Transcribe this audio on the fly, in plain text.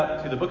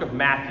To the book of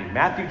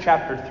Matthew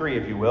chapter 3,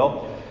 if you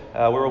will,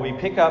 where we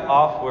pick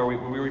up where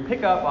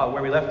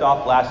we left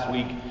off last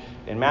week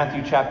in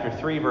Matthew chapter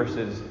 3,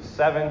 verses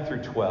 7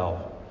 through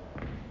 12.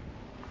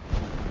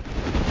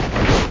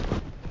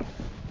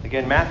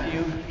 Again,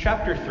 Matthew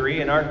chapter 3,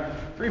 and our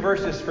three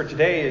verses for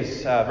today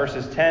is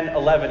verses 10,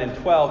 11, and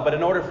 12. But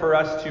in order for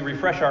us to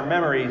refresh our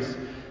memories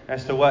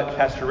as to what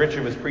Pastor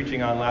Richard was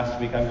preaching on last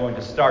week, I'm going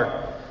to start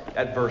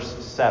at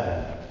verse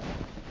 7.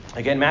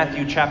 Again,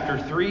 Matthew chapter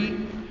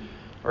 3,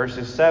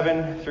 verses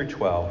 7 through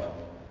 12.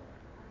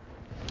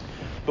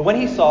 But when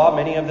he saw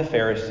many of the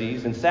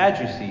Pharisees and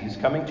Sadducees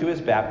coming to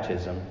his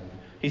baptism,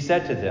 he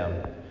said to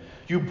them,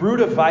 "You brood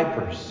of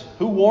vipers,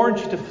 who warned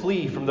you to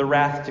flee from the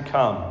wrath to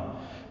come?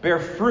 Bear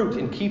fruit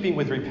in keeping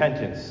with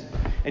repentance.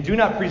 And do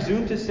not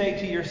presume to say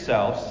to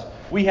yourselves,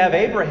 'We have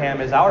Abraham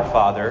as our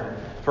father,'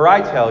 for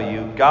I tell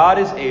you, God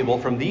is able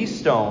from these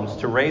stones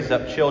to raise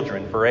up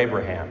children for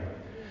Abraham.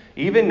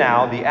 Even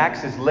now the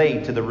axe is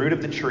laid to the root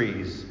of the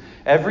trees.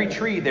 Every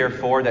tree,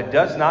 therefore, that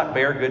does not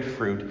bear good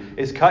fruit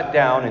is cut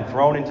down and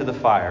thrown into the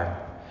fire.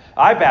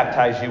 I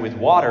baptize you with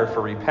water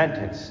for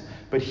repentance,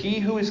 but he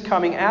who is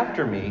coming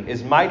after me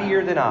is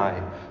mightier than I,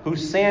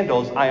 whose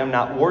sandals I am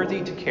not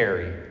worthy to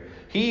carry.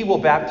 He will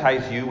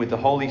baptize you with the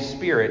Holy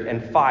Spirit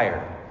and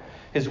fire.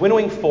 His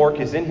winnowing fork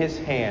is in his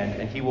hand,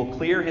 and he will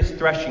clear his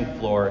threshing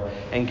floor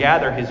and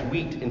gather his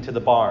wheat into the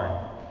barn.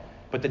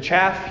 But the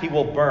chaff he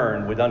will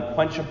burn with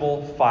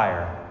unquenchable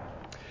fire."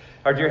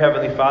 Our dear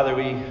Heavenly Father,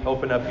 we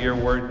open up your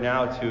word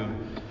now to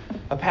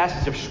a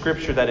passage of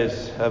Scripture that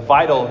is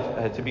vital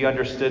to be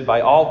understood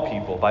by all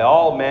people, by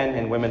all men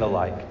and women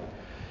alike.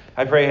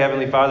 I pray,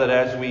 Heavenly Father,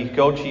 that as we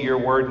go to your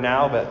word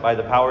now, that by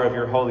the power of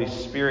your Holy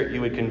Spirit, you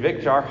would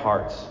convict our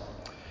hearts.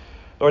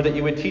 Lord, that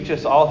you would teach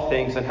us all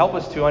things and help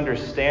us to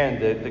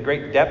understand the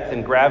great depth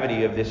and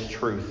gravity of this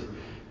truth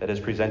that is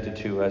presented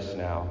to us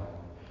now.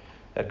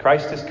 That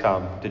Christ has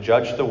come to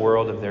judge the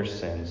world of their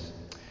sins.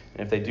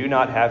 And if they do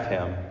not have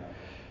him,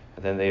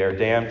 then they are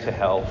damned to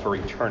hell for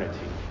eternity.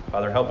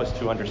 Father, help us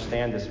to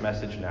understand this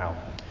message now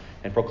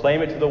and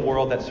proclaim it to the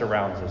world that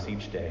surrounds us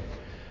each day.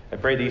 I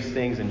pray these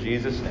things in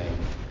Jesus' name.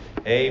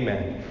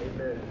 Amen.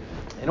 Amen.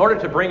 In order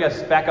to bring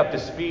us back up to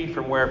speed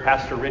from where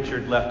Pastor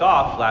Richard left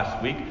off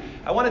last week,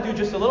 I want to do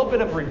just a little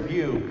bit of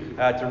review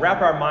to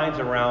wrap our minds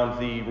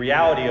around the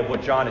reality of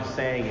what John is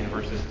saying in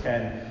verses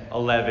 10,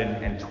 11,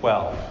 and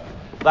 12.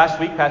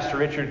 Last week, Pastor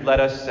Richard led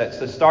us at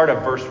the start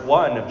of verse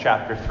 1 of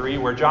chapter 3,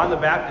 where John the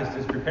Baptist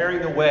is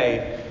preparing the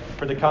way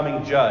for the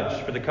coming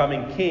judge, for the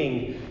coming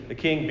king, the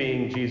king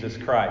being Jesus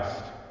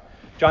Christ.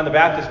 John the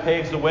Baptist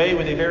paves the way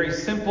with a very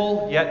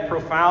simple yet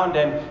profound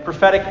and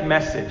prophetic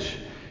message.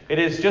 It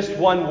is just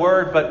one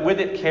word, but with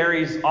it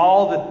carries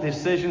all the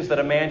decisions that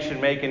a man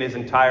should make in his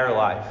entire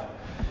life.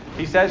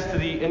 He says to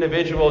the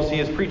individuals he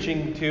is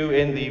preaching to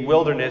in the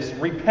wilderness,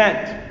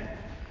 "Repent,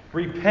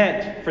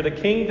 repent, for the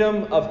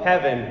kingdom of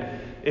heaven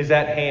is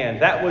at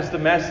hand." That was the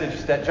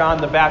message that John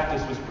the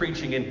Baptist was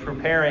preaching in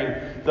preparing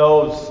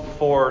those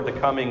for the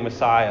coming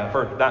Messiah.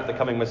 Not the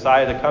coming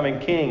Messiah, the coming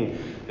King,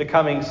 the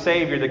coming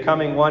Savior, the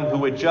coming one who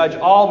would judge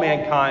all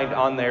mankind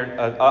on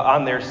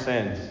their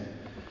sins.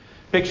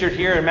 Pictured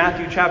here in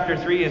Matthew chapter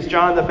 3 is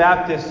John the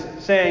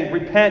Baptist saying,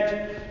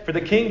 "Repent, for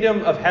the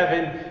kingdom of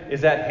heaven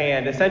is at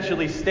hand."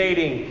 Essentially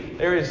stating,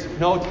 there is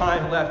no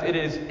time left. It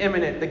is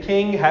imminent. The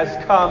King has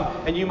come,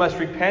 and you must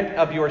repent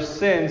of your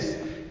sins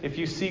if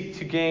you seek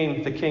to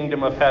gain the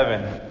kingdom of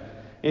heaven.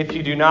 If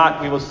you do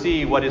not, we will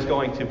see what is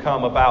going to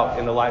come about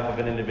in the life of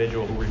an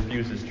individual who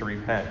refuses to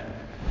repent.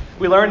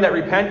 We learn that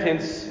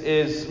repentance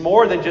is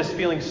more than just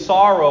feeling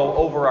sorrow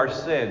over our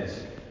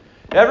sins.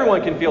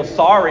 Everyone can feel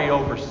sorry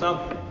over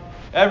something.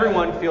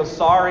 Everyone feels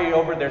sorry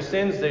over their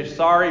sins. They're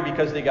sorry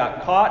because they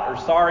got caught, or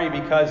sorry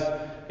because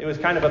it was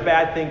kind of a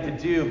bad thing to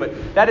do.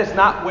 But that is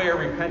not where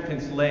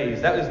repentance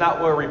lays. That is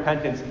not where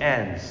repentance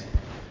ends.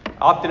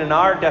 Often in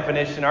our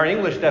definition, our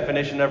English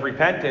definition of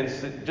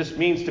repentance, it just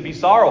means to be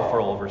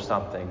sorrowful over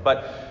something.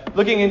 But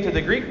looking into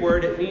the Greek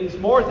word, it means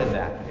more than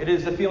that. It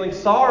is a feeling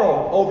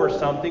sorrow over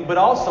something, but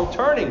also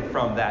turning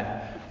from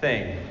that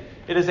thing.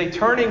 It is a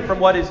turning from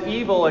what is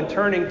evil and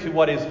turning to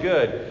what is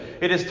good.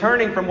 It is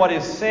turning from what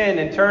is sin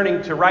and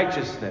turning to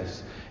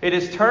righteousness. It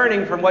is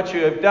turning from what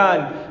you have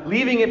done,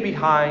 leaving it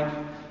behind,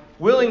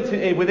 willing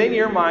to, within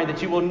your mind,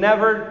 that you will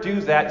never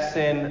do that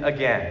sin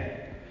again.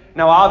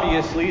 Now,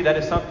 obviously, that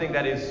is something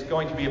that is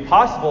going to be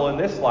impossible in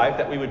this life,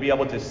 that we would be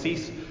able to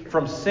cease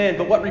from sin.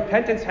 But what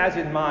repentance has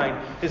in mind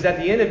is that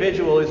the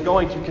individual is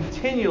going to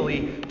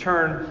continually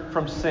turn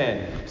from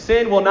sin.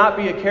 Sin will not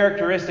be a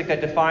characteristic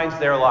that defines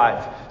their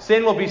life.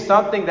 Sin will be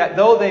something that,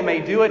 though they may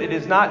do it, it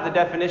is not the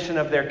definition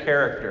of their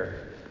character.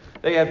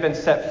 They have been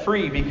set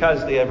free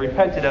because they have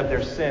repented of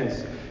their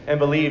sins and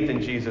believed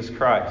in Jesus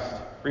Christ.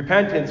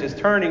 Repentance is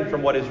turning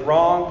from what is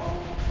wrong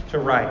to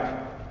right.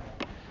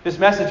 This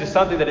message is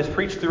something that is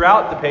preached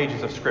throughout the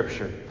pages of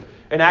Scripture.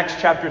 In Acts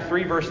chapter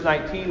 3, verse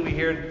 19, we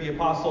hear the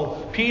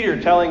Apostle Peter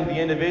telling the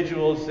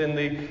individuals in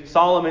the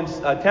Solomon's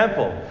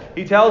temple.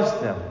 He tells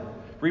them,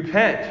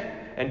 "Repent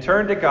and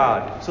turn to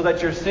God, so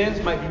that your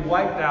sins might be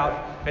wiped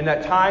out and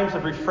that times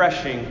of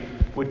refreshing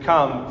would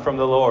come from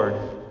the Lord.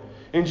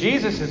 In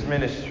Jesus'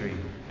 ministry,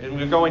 and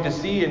we're going to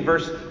see in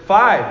verse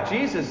 5,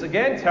 Jesus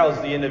again tells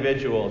the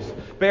individuals,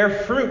 bear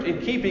fruit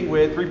in keeping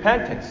with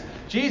repentance.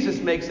 Jesus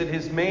makes it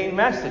his main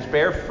message.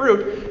 Bear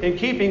fruit in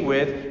keeping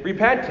with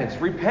repentance.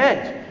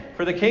 Repent,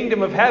 for the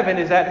kingdom of heaven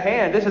is at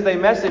hand. This is a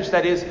message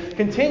that is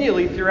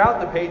continually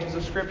throughout the pages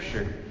of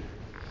Scripture.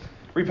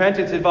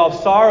 Repentance involves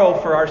sorrow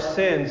for our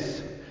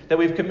sins that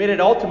we've committed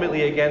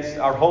ultimately against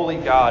our holy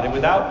God. And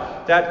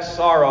without that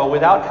sorrow,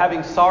 without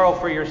having sorrow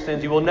for your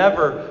sins, you will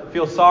never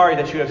feel sorry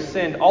that you have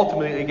sinned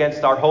ultimately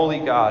against our holy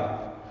God.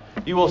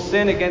 You will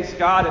sin against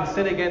God and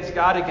sin against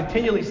God and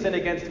continually sin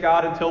against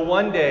God until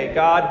one day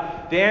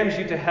God damns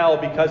you to hell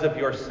because of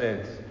your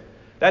sins.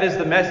 That is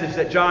the message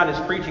that John is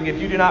preaching. If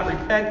you do not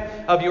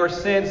repent of your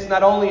sins,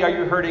 not only are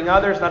you hurting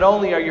others, not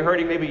only are you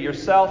hurting maybe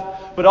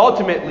yourself, but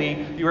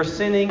ultimately you are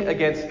sinning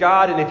against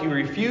God. And if you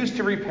refuse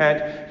to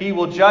repent, he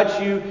will judge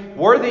you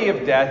worthy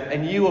of death,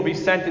 and you will be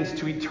sentenced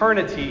to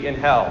eternity in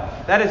hell.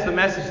 That is the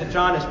message that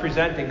John is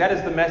presenting. That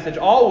is the message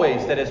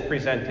always that is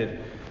presented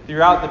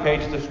throughout the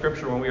pages of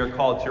Scripture when we are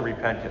called to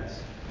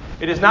repentance.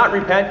 It is not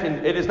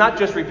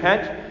just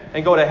repent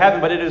and go to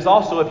heaven, but it is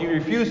also if you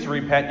refuse to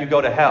repent, you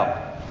go to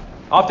hell.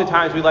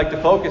 Oftentimes we like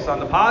to focus on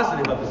the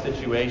positive of the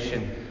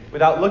situation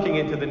without looking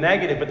into the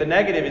negative, but the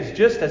negative is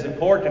just as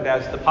important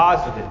as the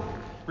positive.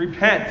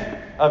 Repent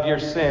of your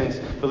sins,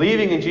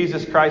 believing in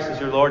Jesus Christ as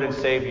your Lord and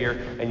Savior,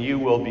 and you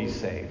will be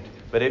saved.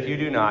 But if you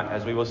do not,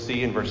 as we will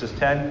see in verses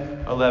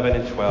 10, 11,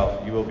 and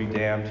 12, you will be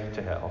damned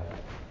to hell.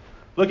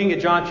 Looking at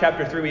John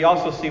chapter 3, we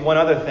also see one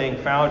other thing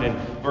found in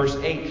verse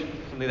 8,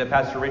 something that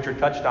Pastor Richard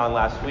touched on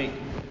last week.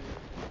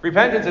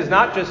 Repentance is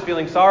not just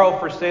feeling sorrow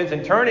for sins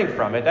and turning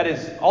from it. That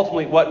is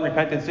ultimately what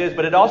repentance is,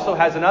 but it also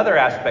has another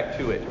aspect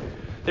to it.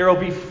 There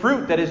will be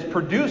fruit that is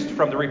produced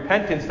from the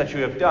repentance that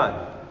you have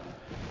done.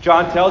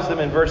 John tells them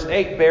in verse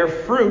 8, bear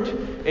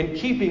fruit in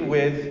keeping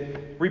with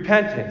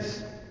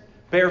repentance.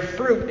 Bear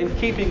fruit in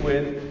keeping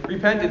with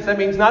repentance. That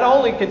means not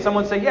only can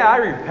someone say, yeah, I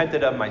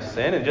repented of my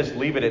sin and just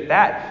leave it at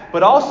that,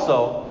 but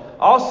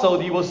also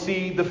you will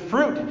see the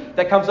fruit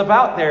that comes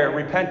about their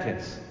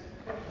repentance.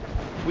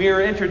 We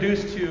were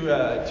introduced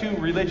to two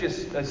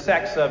religious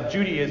sects of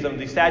Judaism,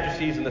 the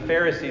Sadducees and the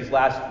Pharisees,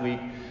 last week.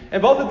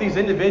 And both of these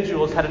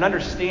individuals had an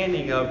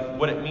understanding of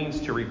what it means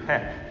to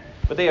repent,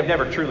 but they have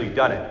never truly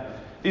done it.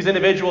 These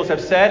individuals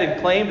have said and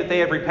claimed that they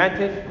have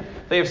repented.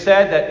 They have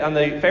said that on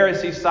the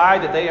Pharisee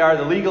side that they are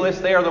the legalists.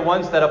 They are the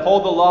ones that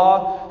uphold the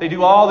law. They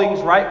do all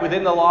things right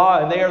within the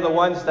law, and they are the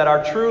ones that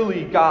are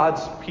truly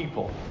God's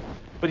people.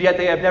 But yet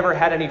they have never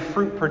had any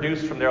fruit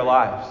produced from their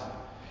lives.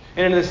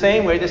 And in the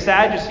same way, the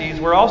Sadducees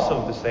were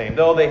also the same.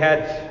 Though they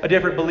had a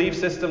different belief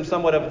system,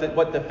 somewhat of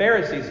what the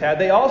Pharisees had,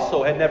 they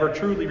also had never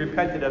truly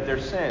repented of their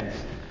sins.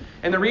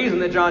 And the reason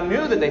that John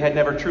knew that they had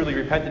never truly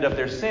repented of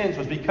their sins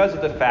was because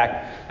of the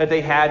fact that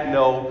they had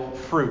no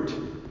fruit.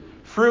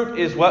 Fruit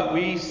is what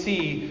we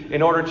see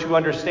in order to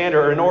understand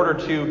or in order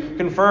to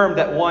confirm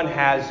that one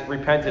has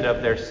repented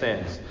of their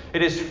sins.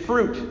 It is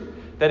fruit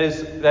that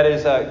is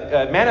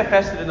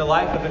manifested in the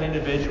life of an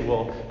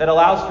individual that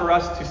allows for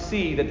us to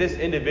see that this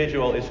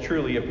individual is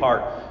truly a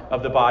part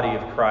of the body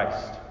of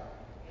Christ.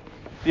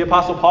 The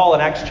Apostle Paul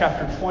in Acts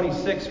chapter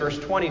 26, verse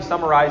 20,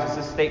 summarizes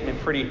this statement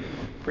pretty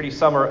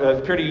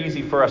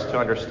easy for us to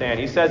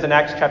understand. He says in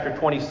Acts chapter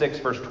 26,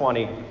 verse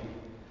 20,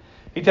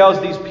 he tells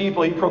these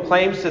people, he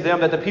proclaims to them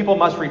that the people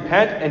must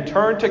repent and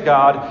turn to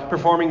God,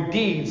 performing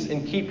deeds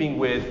in keeping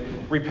with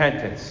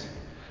repentance.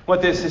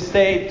 What this is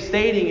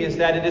stating is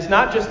that it is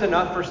not just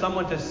enough for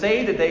someone to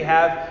say that they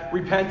have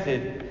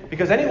repented,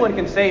 because anyone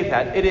can say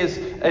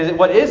that.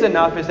 What is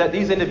enough is that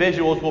these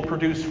individuals will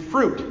produce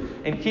fruit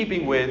in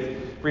keeping with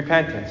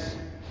repentance.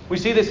 We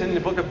see this in the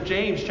book of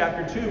James,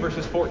 chapter 2,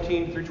 verses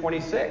 14 through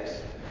 26.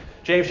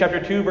 James chapter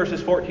 2,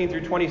 verses 14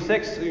 through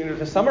 26,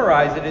 to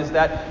summarize it, is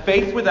that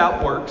faith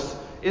without works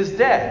is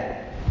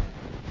dead.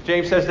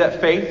 James says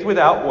that faith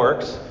without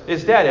works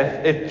is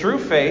dead. If true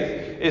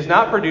faith is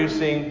not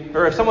producing,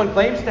 or if someone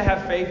claims to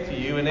have faith to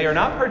you and they are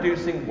not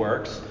producing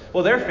works,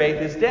 well, their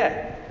faith is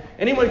dead.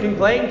 Anyone can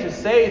claim to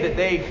say that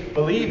they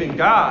believe in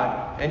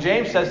God, and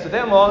James says to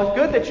them, well, it's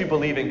good that you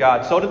believe in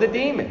God. So do the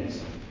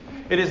demons.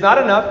 It is not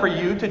enough for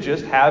you to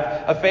just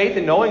have a faith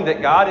in knowing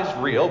that God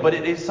is real, but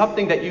it is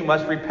something that you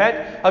must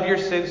repent of your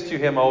sins to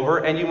Him over,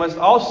 and you must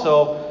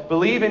also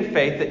believe in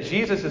faith that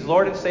Jesus is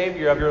Lord and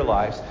Savior of your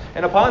lives.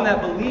 And upon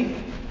that belief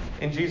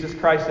in Jesus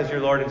Christ as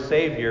your Lord and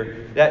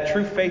Savior, that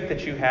true faith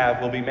that you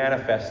have will be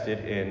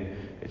manifested in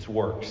its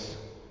works.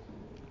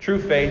 True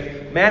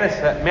faith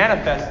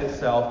manifests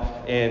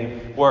itself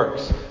in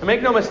works. And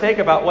make no mistake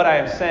about what I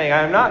am saying.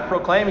 I am not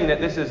proclaiming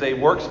that this is a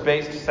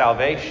works-based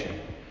salvation.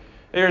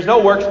 There is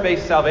no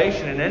works-based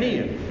salvation in any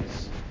of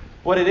this.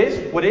 What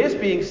is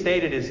being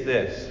stated is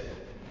this.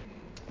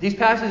 These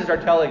passages are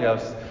telling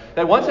us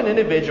that once an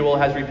individual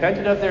has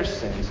repented of their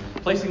sins,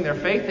 placing their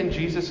faith in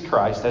Jesus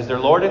Christ as their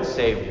Lord and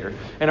Savior,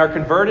 and are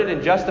converted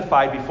and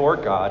justified before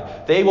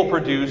God, they will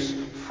produce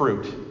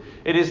fruit.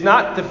 It is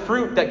not the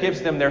fruit that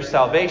gives them their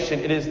salvation.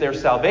 It is their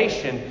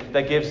salvation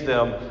that gives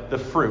them the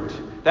fruit.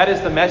 That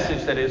is the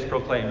message that is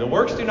proclaimed. The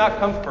works do not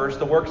come first.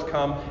 The works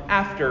come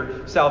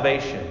after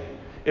salvation.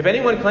 If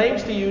anyone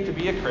claims to you to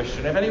be a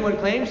Christian, if anyone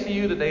claims to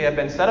you that they have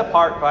been set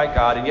apart by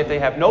God, and yet they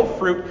have no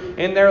fruit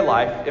in their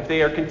life, if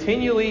they are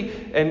continually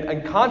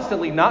and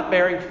constantly not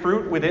bearing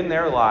fruit within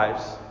their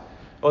lives,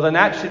 well, then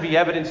that should be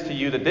evidence to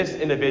you that this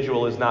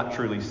individual is not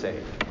truly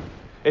saved.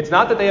 It's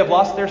not that they have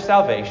lost their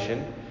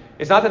salvation.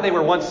 It's not that they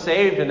were once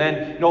saved and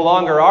then no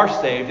longer are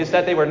saved. It's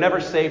that they were never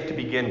saved to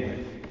begin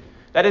with.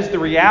 That is the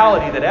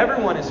reality that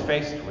everyone is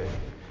faced with.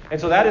 And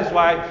so that is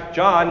why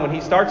John, when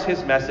he starts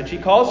his message, he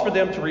calls for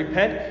them to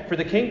repent, for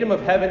the kingdom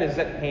of heaven is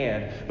at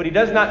hand. But he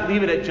does not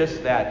leave it at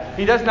just that.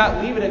 He does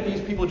not leave it at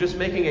these people just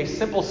making a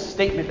simple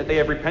statement that they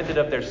have repented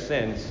of their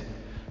sins.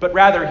 But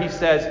rather, he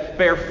says,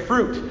 bear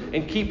fruit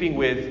in keeping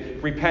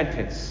with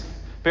repentance.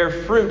 Bear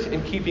fruit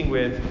in keeping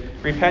with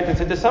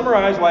repentance. And to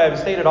summarize why I've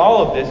stated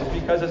all of this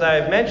is because, as I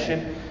have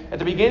mentioned at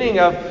the beginning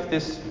of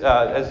this,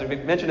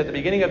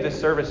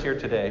 service here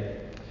today,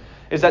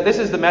 is that this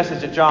is the message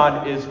that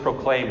John is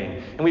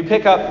proclaiming. And we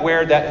pick up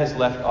where that has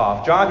left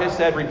off. John has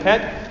said,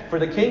 repent, for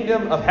the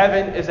kingdom of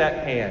heaven is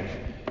at hand.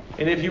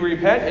 And if you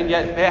repent and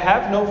yet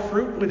have no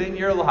fruit within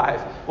your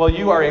life, well,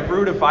 you are a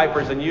brood of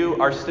vipers and you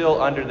are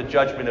still under the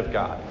judgment of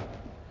God.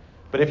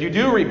 But if you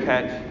do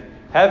repent,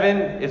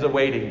 heaven is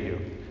awaiting you.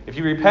 If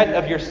you repent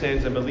of your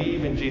sins and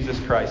believe in Jesus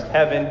Christ,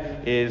 heaven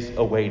is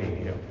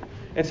awaiting you.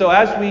 And so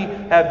as we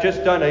have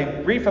just done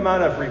a brief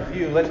amount of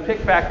review, let's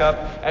pick back up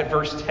at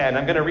verse 10.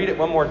 I'm going to read it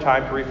one more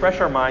time to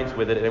refresh our minds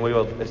with it, and we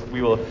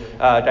will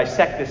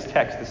dissect this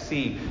text to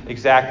see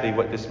exactly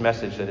what this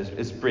message that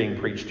is being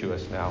preached to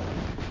us now.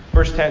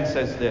 Verse 10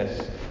 says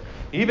this,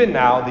 even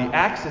now the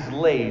axe is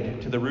laid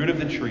to the root of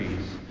the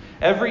trees.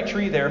 Every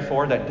tree,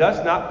 therefore, that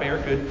does not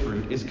bear good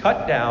fruit is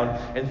cut down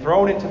and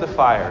thrown into the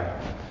fire.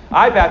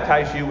 I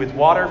baptize you with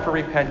water for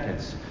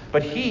repentance,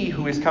 but he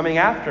who is coming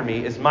after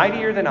me is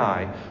mightier than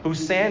I,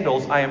 whose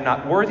sandals I am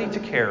not worthy to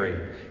carry.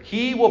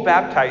 He will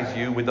baptize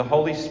you with the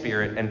Holy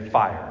Spirit and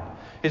fire.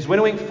 His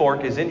winnowing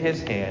fork is in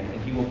his hand,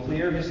 and he will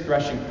clear his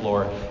threshing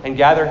floor and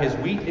gather his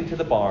wheat into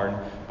the barn,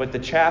 but the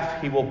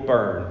chaff he will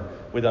burn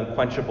with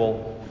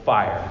unquenchable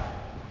fire.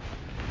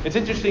 It's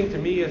interesting to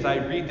me as I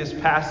read this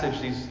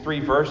passage, these 3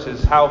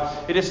 verses,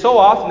 how it is so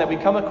often that we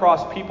come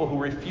across people who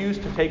refuse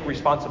to take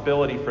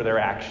responsibility for their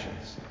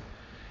actions.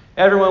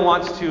 Everyone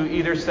wants to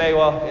either say,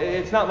 well,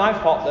 it's not my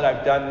fault that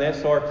I've done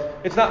this, or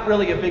it's not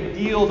really a big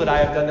deal that I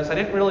have done this. I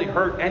didn't really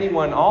hurt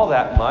anyone all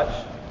that much.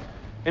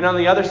 And on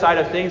the other side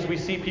of things, we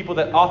see people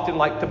that often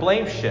like to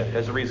blame shift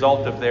as a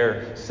result of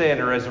their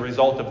sin or as a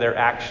result of their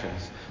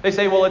actions. They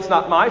say, well, it's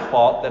not my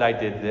fault that I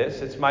did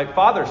this. It's my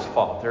father's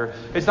fault. Or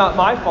it's not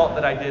my fault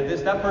that I did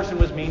this. That person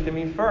was mean to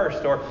me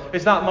first. Or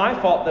it's not my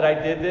fault that I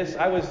did this.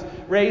 I was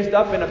raised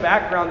up in a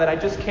background that I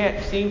just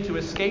can't seem to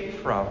escape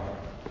from.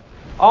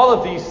 All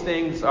of these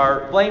things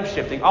are blame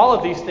shifting. All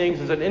of these things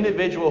is an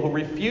individual who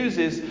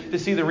refuses to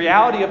see the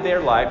reality of their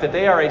life, that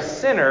they are a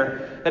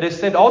sinner that has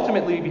sinned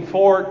ultimately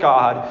before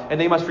God, and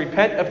they must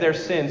repent of their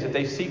sins if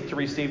they seek to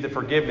receive the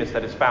forgiveness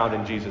that is found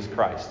in Jesus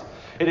Christ.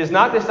 It is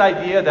not this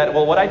idea that,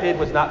 well, what I did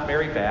was not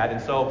very bad,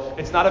 and so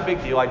it's not a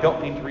big deal. I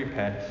don't need to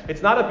repent.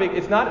 It's not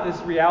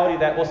this reality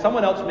that, well,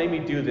 someone else made me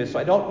do this, so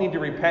I don't need to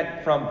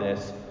repent from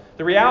this.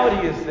 The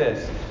reality is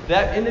this,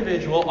 that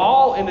individual,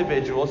 all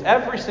individuals,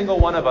 every single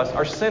one of us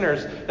are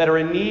sinners that are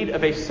in need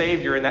of a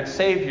Savior, and that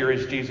Savior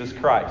is Jesus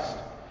Christ.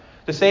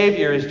 The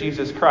Savior is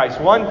Jesus Christ.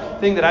 One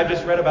thing that I've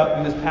just read about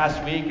in this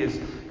past week is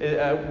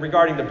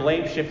regarding the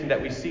blame shifting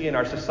that we see in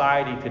our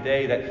society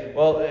today, that,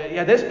 well,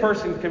 this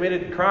person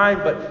committed crime,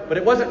 but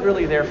it wasn't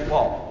really their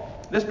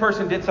fault. This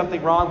person did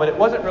something wrong, but it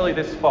wasn't really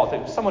this fault.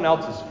 It was someone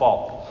else's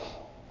fault.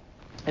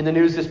 In the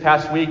news this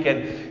past week,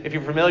 and if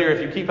you're familiar,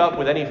 if you keep up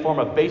with any form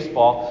of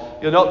baseball,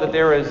 you'll note that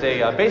there is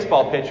a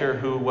baseball pitcher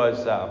who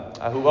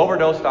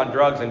overdosed on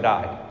drugs and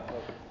died.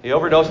 He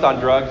overdosed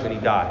on drugs and he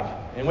died.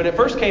 And when it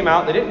first came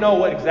out, they didn't know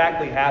what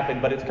exactly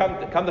happened, but it's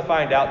come to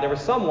find out there was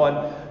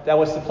someone that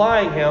was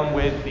supplying him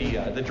with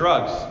the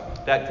drugs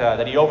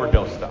that he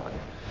overdosed on.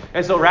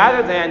 And so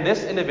rather than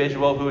this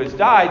individual who has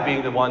died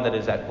being the one that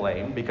is at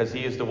blame, because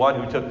he is the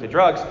one who took the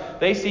drugs,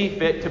 they see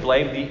fit to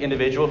blame the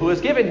individual who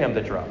has given him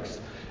the drugs.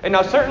 And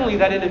now certainly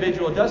that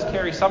individual does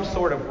carry some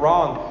sort of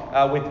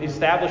wrong with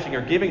establishing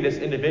or giving this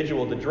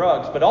individual the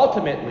drugs, but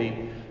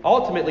ultimately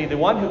the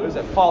one who is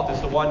at fault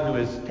is the one who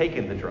has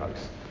taken the drugs.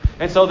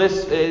 And so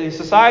this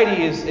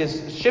society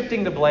is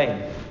shifting the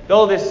blame.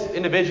 Though this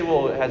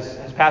individual has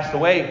passed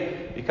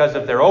away because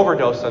of their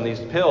overdose on these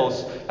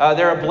pills,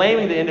 they're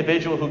blaming the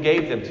individual who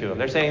gave them to him.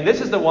 They're saying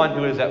this is the one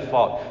who is at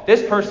fault.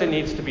 This person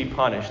needs to be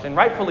punished. And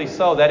rightfully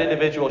so, that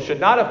individual should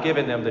not have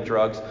given them the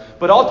drugs,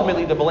 but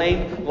ultimately the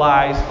blame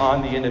lies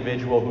on the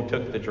individual who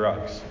took the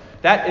drugs.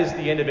 That is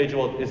the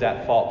individual is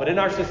at fault. But in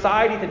our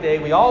society today,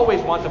 we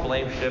always want to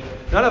blame shift.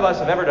 None of us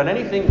have ever done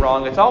anything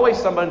wrong. It's always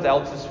someone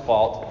else's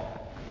fault.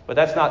 But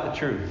that's not the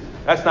truth.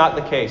 That's not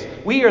the case.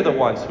 We are the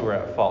ones who are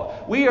at fault.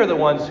 We are the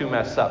ones who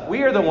mess up.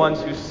 We are the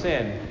ones who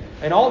sin.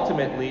 And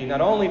ultimately,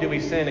 not only do we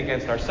sin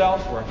against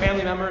ourselves or our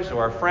family members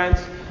or our friends,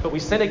 but we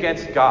sin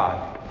against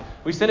God.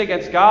 We sin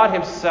against God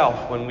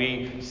himself when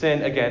we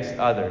sin against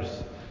others.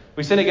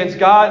 We sin against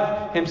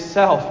God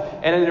himself.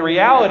 And the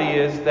reality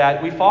is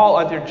that we fall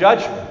under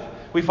judgment.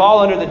 We fall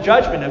under the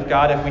judgment of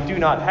God if we do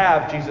not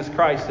have Jesus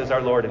Christ as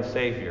our Lord and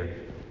Savior.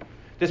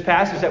 This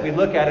passage that we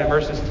look at in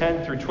verses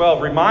 10 through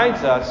 12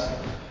 reminds us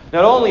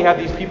not only have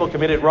these people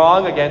committed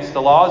wrong against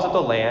the laws of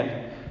the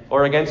land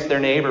or against their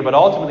neighbor, but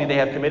ultimately they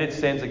have committed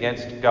sins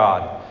against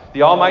God,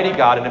 the Almighty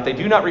God. And if they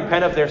do not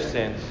repent of their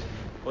sins,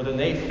 well, then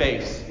they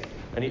face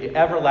an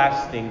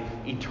everlasting,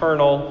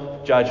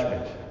 eternal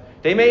judgment.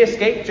 They may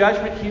escape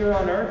judgment here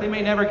on earth. They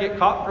may never get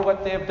caught for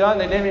what they have done.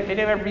 They may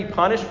never be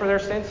punished for their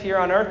sins here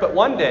on earth. But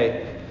one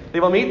day, they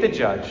will meet the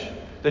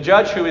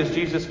judge who is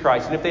Jesus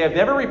Christ. And if they have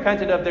never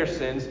repented of their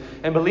sins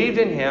and believed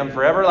in him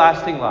for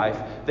everlasting life,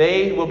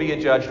 they will be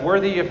adjudged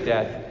worthy of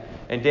death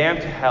and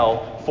damned to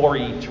hell for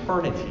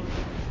eternity.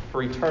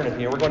 For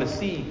eternity. And we're going to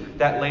see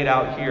that laid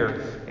out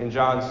here in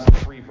John's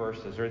 3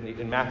 verses, or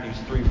in Matthew's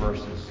 3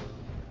 verses.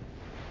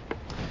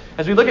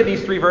 As we look at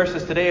these 3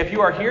 verses today, if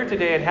you are here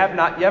today and have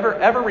not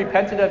ever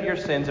repented of your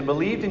sins and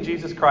believed in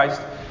Jesus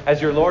Christ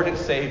as your Lord and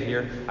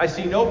Savior, I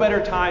see no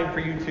better time for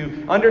you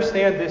to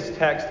understand this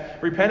text,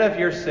 repent of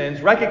your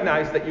sins,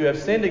 recognize that you have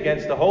sinned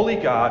against the holy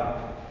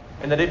God,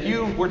 and that if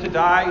you were to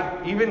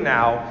die even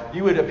now,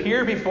 you would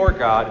appear before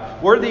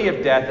God worthy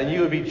of death and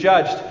you would be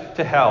judged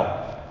to hell.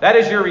 That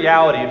is your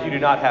reality if you do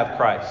not have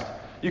Christ.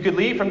 You could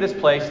leave from this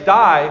place,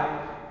 die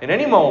at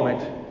any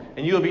moment,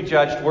 and you will be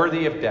judged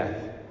worthy of death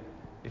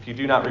if you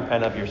do not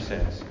repent of your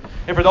sins.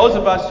 And for those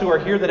of us who are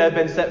here that have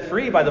been set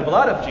free by the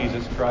blood of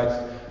Jesus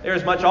Christ, there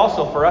is much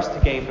also for us to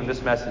gain from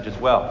this message as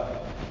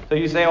well. So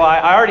you say, well,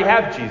 I already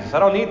have Jesus. I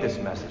don't need this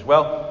message.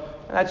 Well,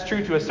 that's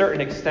true to a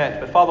certain extent,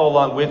 but follow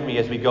along with me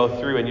as we go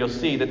through, and you'll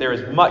see that there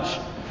is much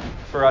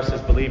for us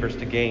as believers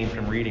to gain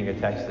from reading a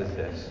text as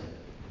this.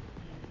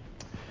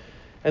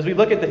 As we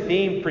look at the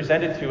theme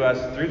presented to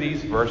us through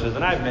these verses,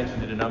 and I've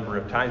mentioned it a number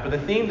of times, but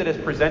the theme that is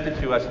presented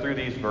to us through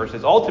these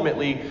verses,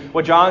 ultimately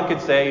what John could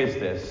say is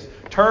this: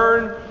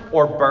 turn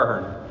or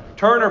burn.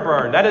 Turn or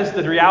burn. That is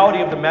the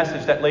reality of the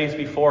message that lays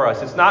before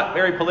us. It's not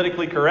very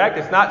politically correct.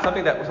 It's not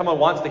something that someone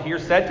wants to hear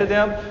said to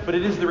them, but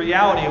it is the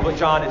reality of what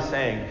John is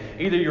saying.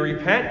 Either you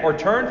repent or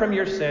turn from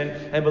your sin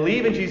and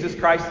believe in Jesus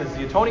Christ as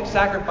the atoning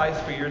sacrifice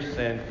for your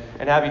sin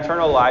and have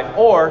eternal life,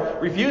 or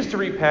refuse to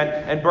repent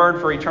and burn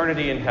for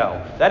eternity in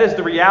hell. That is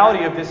the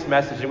reality of this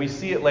message, and we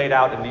see it laid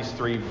out in these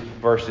 3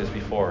 verses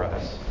before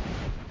us.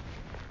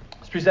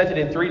 It's presented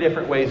in 3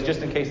 different ways,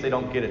 just in case they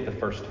don't get it the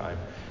first time.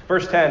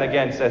 Verse 10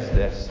 again says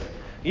this: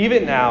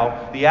 even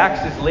now the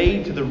axe is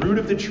laid to the root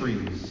of the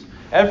trees.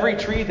 Every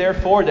tree,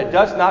 therefore, that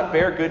does not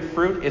bear good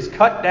fruit is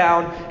cut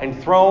down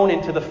and thrown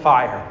into the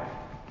fire.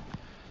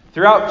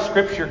 Throughout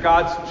Scripture,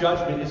 God's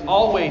judgment is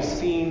always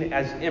seen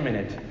as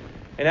imminent.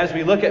 And as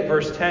we look at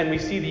verse 10, we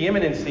see the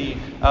imminency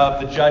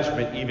of the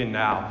judgment even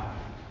now.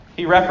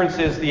 He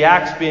references the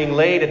axe being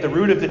laid at the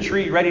root of the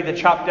tree, ready to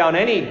chop down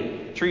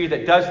any tree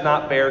that does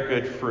not bear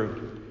good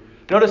fruit.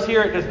 Notice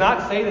here, it does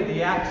not say that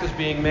the axe is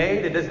being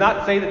made. It does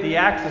not say that the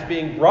axe is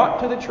being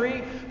brought to the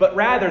tree, but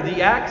rather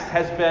the axe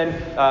has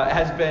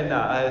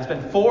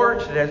been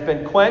forged, it has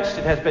been quenched,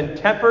 it has been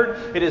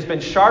tempered, it has been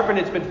sharpened,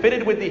 it's been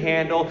fitted with the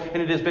handle,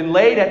 and it has been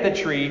laid at the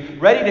tree,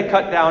 ready to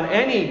cut down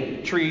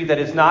any tree that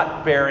is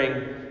not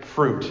bearing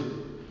fruit.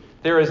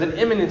 There is an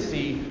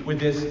imminency with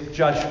this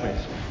judgment.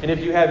 And if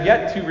you have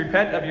yet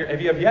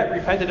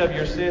repented of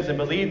your sins and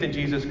believed in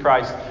Jesus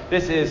Christ,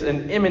 this is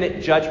an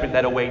imminent judgment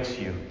that awaits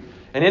you.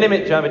 An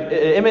imminent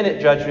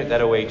judgment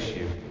that awaits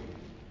you.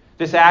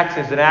 This axe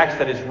is an axe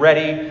that is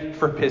ready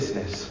for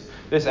business.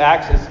 This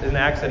axe is an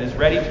axe that is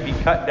ready to be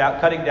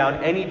cutting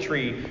down any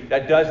tree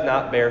that does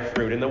not bear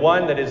fruit. And the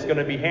one that is going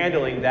to be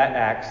handling that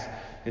axe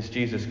is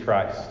Jesus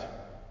Christ.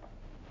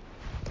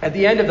 At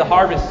the end of the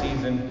harvest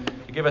season,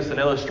 to give us an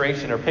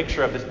illustration or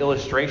picture of this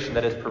illustration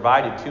that is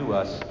provided to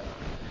us,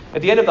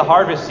 at the end of the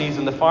harvest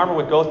season, the farmer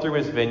would go through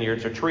his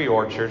vineyards or tree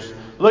orchards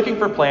looking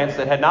for plants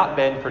that had not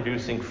been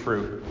producing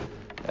fruit.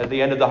 At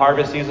the end of the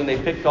harvest season,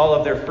 they picked all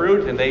of their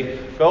fruit and they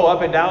go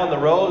up and down the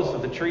rows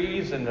of the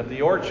trees and of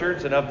the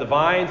orchards and of the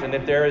vines. And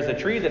if there is a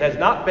tree that has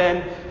not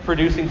been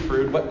producing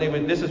fruit,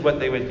 this is what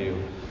they would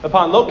do.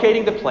 Upon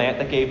locating the plant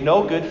that gave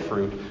no good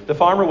fruit, the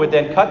farmer would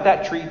then cut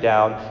that tree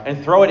down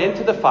and throw it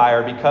into the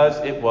fire because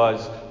it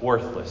was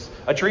worthless.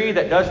 A tree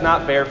that does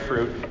not bear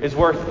fruit is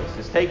worthless.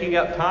 It's taking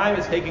up time,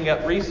 it's taking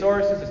up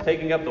resources, it's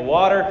taking up the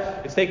water,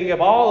 it's taking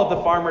up all of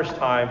the farmer's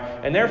time,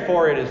 and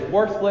therefore it is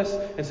worthless,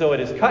 and so it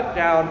is cut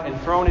down and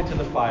thrown into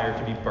the fire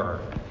to be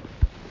burned.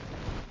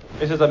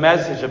 This is a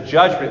message of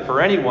judgment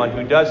for anyone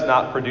who does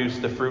not produce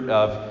the fruit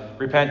of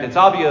repentance.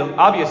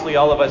 Obviously,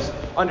 all of us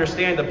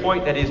understand the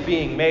point that is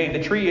being made.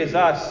 The tree is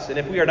us, and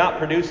if we are not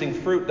producing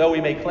fruit, though we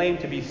may claim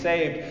to be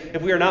saved,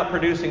 if we are not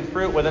producing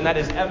fruit, well, then that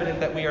is evident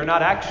that we are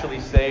not actually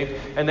saved,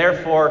 and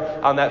therefore,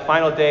 on that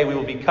final day, we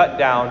will be cut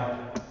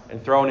down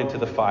and thrown into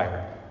the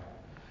fire.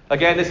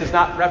 Again, this is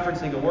not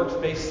referencing a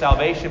works-based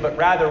salvation, but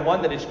rather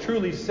one that is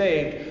truly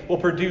saved will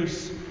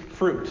produce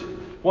fruit.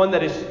 One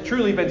that has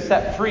truly been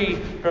set free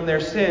from their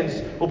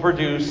sins will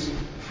produce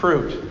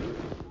fruit.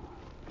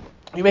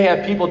 You may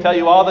have people tell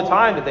you all the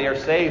time that they are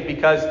saved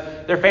because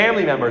their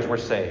family members were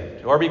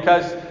saved, or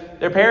because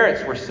their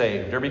parents were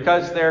saved, or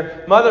because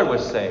their mother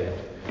was saved.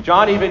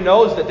 John even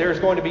knows that there's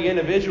going to be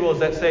individuals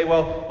that say,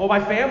 well, my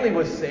family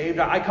was saved.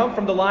 I come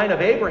from the line of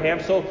Abraham,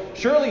 so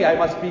surely I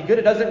must be good.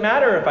 It doesn't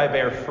matter if I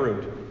bear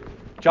fruit.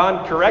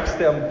 John corrects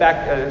them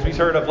back, as we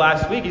heard of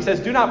last week. He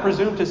says, do not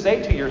presume to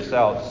say to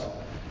yourselves,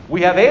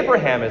 we have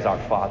Abraham as our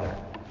father.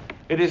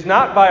 It is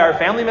not by our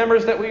family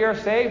members that we are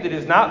saved. It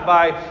is not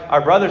by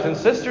our brothers and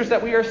sisters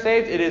that we are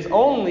saved. It is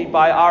only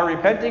by our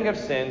repenting of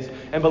sins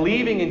and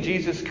believing in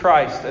Jesus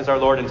Christ as our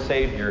Lord and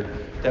Savior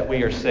that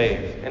we are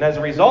saved. And as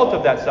a result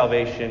of that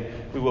salvation,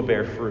 we will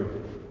bear fruit.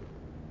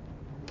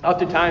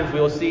 Oftentimes we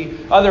will see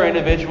other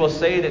individuals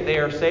say that they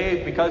are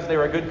saved because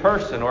they're a good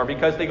person, or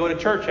because they go to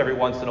church every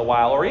once in a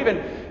while, or even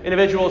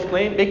individuals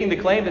making the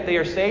claim that they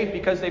are saved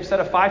because they've said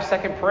a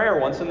 5-second prayer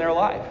once in their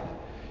life.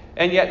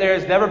 And yet there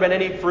has never been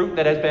any fruit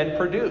that has been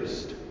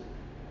produced.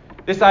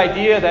 This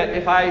idea that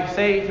if I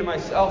say to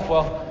myself,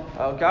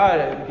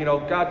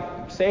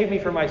 God saved me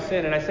from my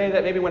sin, and I say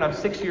that maybe when I'm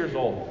 6 years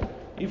old.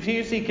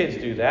 You see kids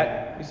do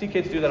that. You see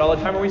kids do that all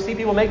the time. Or we see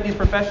people make these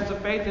professions of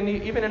faith, and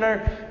even in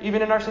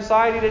our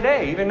society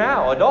today, even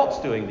now, adults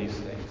doing these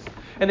things.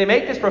 And they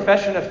make this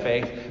profession of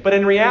faith, but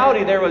in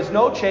reality, there was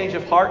no change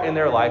of heart in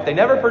their life. They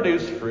never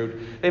produced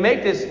fruit. They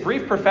make this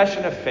brief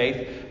profession of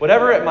faith,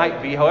 whatever it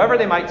might be, however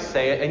they might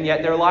say it, and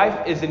yet their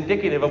life is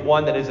indicative of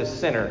one that is a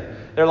sinner.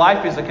 Their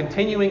life is a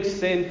continuing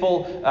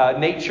sinful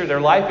nature. Their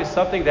life is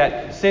something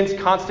that sins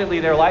constantly.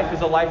 Their life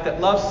is a life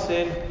that loves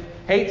sin,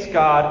 hates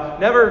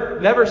God,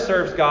 never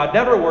serves God,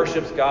 never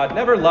worships God,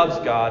 never loves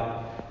God.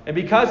 And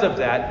because of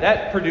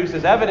that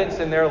produces evidence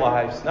in their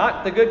lives,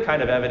 not the good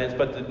kind of evidence,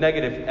 but the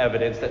negative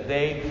evidence that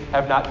they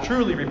have not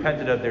truly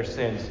repented of their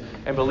sins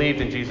and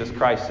believed in Jesus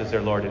Christ as their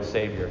Lord and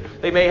Savior.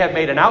 They may have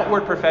made an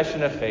outward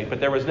profession of faith,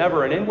 but there was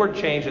never an inward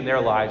change in their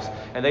lives,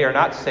 and they are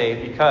not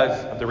saved because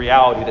of the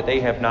reality that they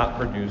have not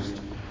produced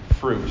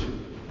fruit.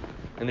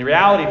 And the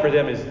reality for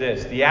them is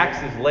this: the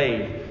axe is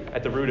laid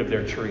at the root of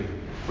their tree,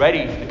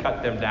 ready to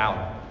cut them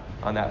down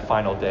on that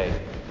final day.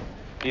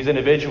 These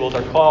individuals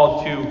are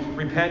called to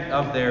repent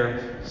of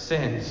their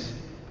sins.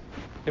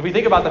 If we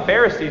think about the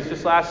Pharisees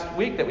just last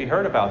week that we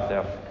heard about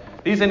them,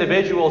 these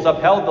individuals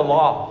upheld the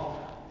law.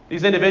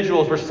 These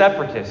individuals were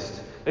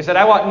separatists. They said,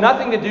 I want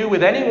nothing to do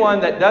with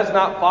anyone that does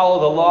not follow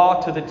the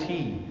law to the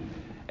T.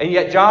 And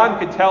yet John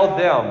could tell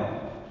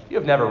them, you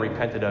have never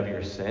repented of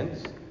your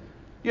sins.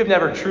 You have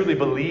never truly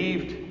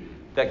believed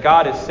that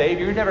God is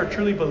Savior. You never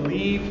truly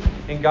believed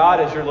in God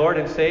as your Lord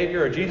and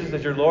Savior, or Jesus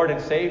as your Lord and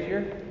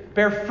Savior.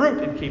 Bear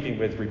fruit in keeping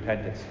with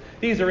repentance.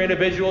 These are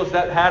individuals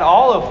that had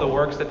all of the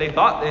works that they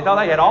thought they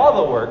had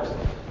all the works.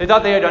 They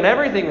thought they had done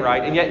everything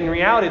right, and yet in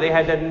reality they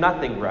had done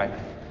nothing right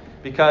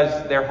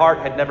because their heart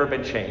had never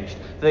been changed.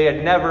 They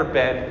had never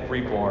been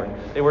reborn.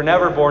 They were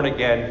never born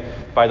again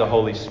by the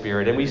Holy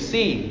Spirit. And we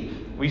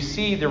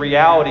see the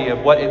reality of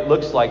what it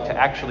looks like to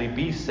actually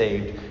be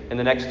saved in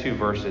the next two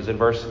verses, in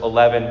verse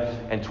 11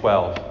 and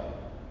 12.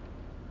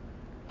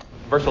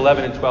 Verse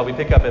 11 and 12, we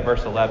pick up at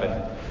verse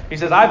 11. He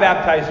says, I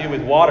baptize you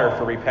with water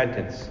for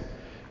repentance,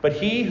 but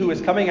he who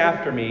is coming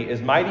after me is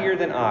mightier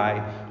than I,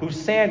 whose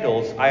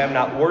sandals I am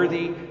not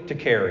worthy to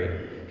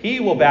carry.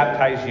 He will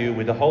baptize you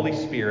with the Holy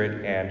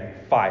Spirit and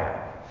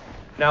fire.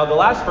 Now, the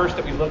last verse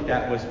that we looked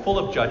at was full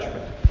of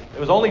judgment. It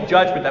was only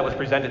judgment that was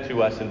presented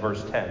to us in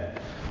verse 10.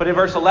 But in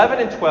verse 11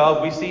 and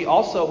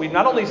 12, we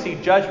not only see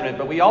judgment,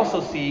 but we also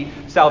see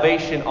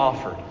salvation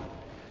offered.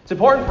 It's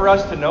important for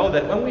us to know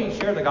that when we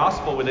share the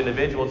gospel with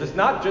individuals, it's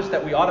not just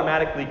that we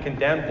automatically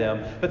condemn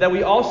them, but that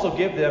we also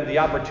give them the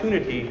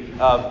opportunity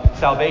of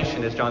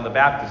salvation, as John the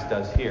Baptist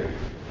does here.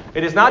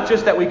 It is not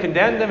just that we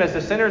condemn them as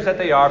the sinners that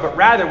they are, but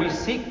rather we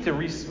seek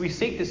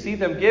to see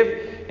them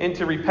give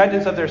into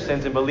repentance of their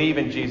sins and believe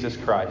in Jesus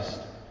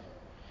Christ.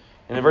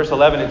 And in verse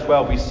 11 and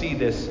 12, we see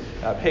this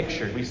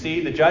picture. We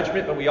see the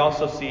judgment, but we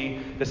also see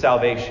the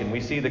salvation.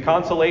 We see the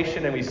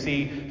consolation and we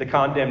see the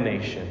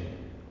condemnation.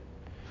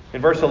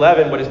 In verse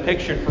 11, what is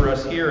pictured for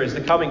us here is the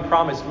coming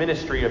promised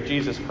ministry of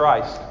Jesus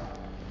Christ.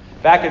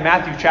 Back in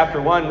Matthew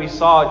chapter 1, we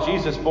saw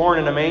Jesus born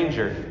in a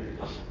manger,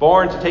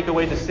 born to take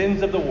away the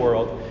sins of the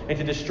world and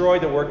to destroy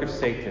the work of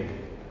Satan.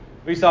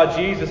 We saw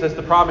Jesus as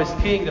the promised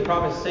King, the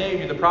promised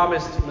Savior, the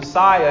promised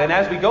Messiah. And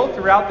as we go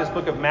throughout this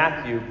book of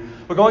Matthew,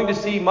 we're going to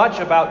see much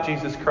about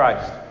Jesus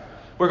Christ.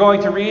 We're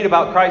going to read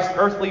about Christ's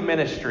earthly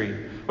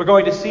ministry. We're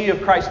going to see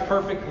of Christ's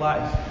perfect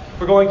life.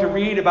 We're going to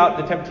read about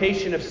the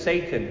temptation of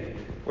Satan,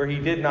 where he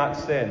did not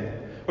sin.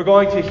 We're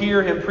going to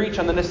hear him preach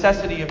on the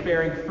necessity of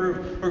bearing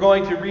fruit. We're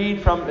going to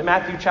read from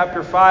Matthew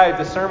chapter 5,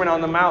 the Sermon on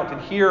the Mount, and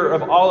hear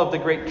of all of the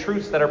great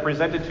truths that are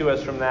presented to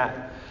us from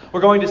that. We're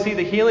going to see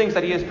the healings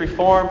that he has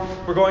performed.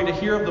 We're going to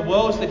hear of the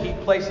woes that he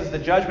places the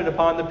judgment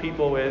upon the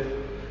people with.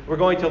 We're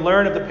going to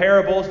learn of the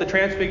parables, the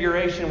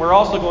transfiguration. We're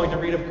also going to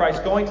read of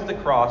Christ going to the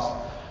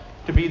cross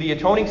to be the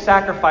atoning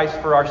sacrifice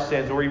for our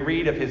sins, where we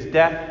read of his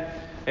death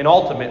and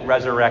ultimate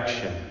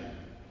resurrection.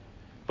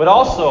 But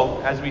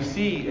also, as we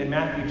see in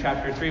Matthew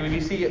chapter 3,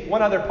 we see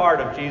one other part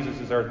of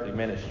Jesus' earthly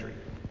ministry.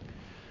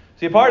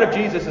 See, a part of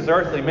Jesus'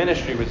 earthly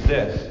ministry was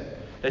this,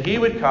 that he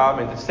would come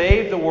and to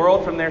save the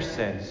world from their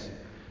sins.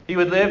 He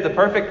would live the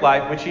perfect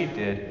life which he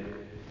did.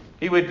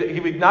 He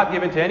would not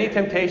give in to any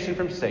temptation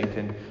from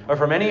Satan or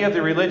from any of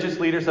the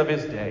religious leaders of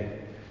his day.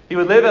 He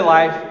would live a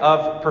life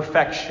of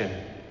perfection.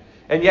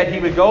 And yet he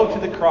would go to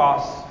the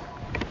cross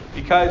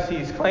because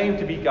he's claimed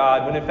to be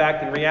God, when in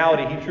fact, in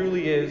reality, he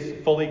truly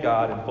is fully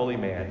God and fully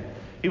man.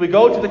 He would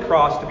go to the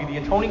cross to be the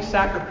atoning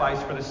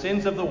sacrifice for the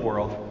sins of the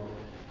world.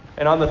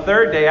 And on the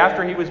third day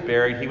after he was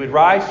buried, he would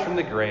rise from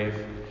the grave.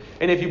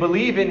 And if you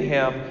believe in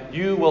him,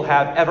 you will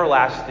have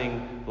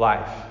everlasting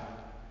life.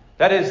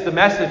 That is the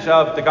message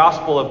of the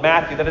Gospel of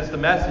Matthew. That is the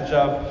message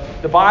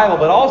of the Bible,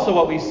 but also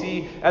what we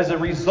see as a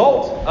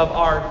result of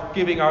our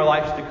giving our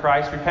lives to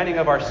Christ, repenting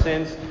of our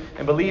sins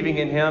and believing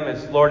in him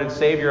as Lord and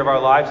Savior of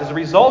our lives. As a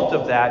result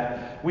of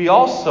that, we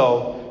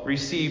also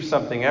receive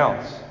something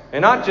else.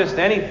 And not just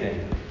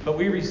anything, but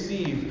we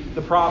receive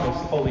the promised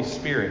Holy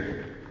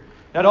Spirit.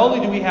 Not only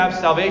do we have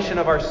salvation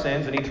of our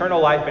sins and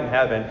eternal life in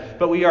heaven,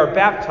 but we are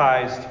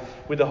baptized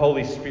with the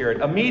Holy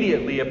Spirit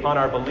immediately upon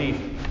our belief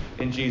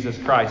in Jesus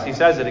Christ. He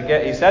says it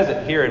again. He says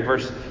it here in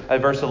verse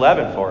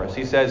 11 for us.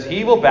 He says,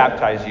 he will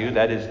baptize you,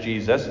 that is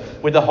Jesus,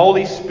 with the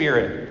Holy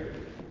Spirit.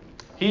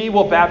 He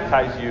will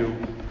baptize you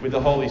with the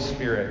Holy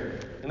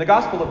Spirit. In the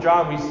Gospel of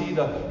John, we see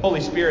the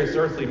Holy Spirit's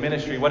earthly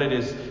ministry, what it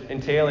is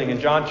entailing. In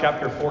John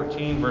chapter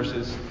 14,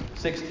 verses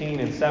 16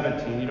 and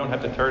 17. You don't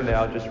have to turn there.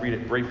 I'll just read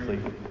it briefly.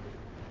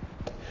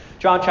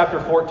 John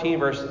chapter 14,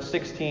 verse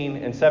 16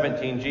 and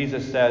 17,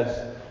 Jesus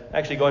says,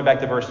 actually going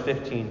back to verse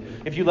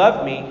 15, if you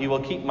love me, you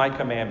will keep my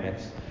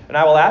commandments. And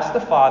I will ask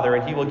the Father,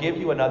 and he will give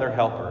you another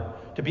helper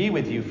to be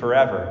with you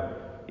forever,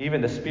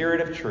 even the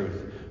Spirit of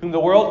truth, whom the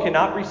world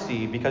cannot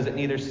receive because it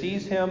neither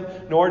sees him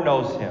nor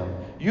knows him.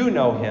 You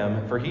know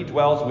him, for he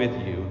dwells with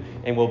you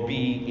and will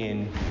be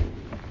in you.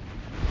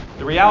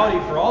 The reality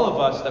for all of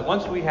us that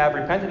once we have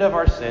repented of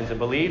our sins and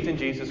believed in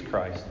Jesus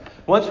Christ,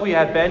 once we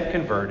have been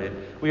converted,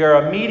 we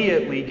are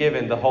immediately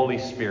given the Holy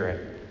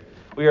Spirit.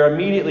 We are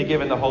immediately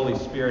given the Holy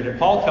Spirit. And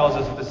Paul tells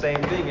us the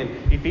same thing in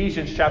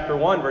Ephesians chapter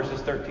 1,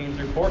 verses 13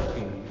 through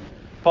 14.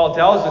 Paul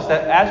tells us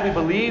that as we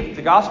believe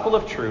the gospel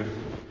of truth,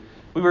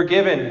 we were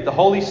given the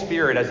Holy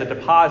Spirit as a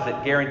deposit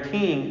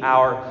guaranteeing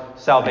our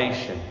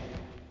salvation.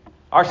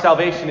 Our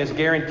salvation is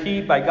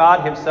guaranteed by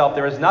God himself.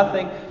 There is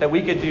nothing that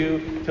we could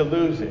do to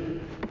lose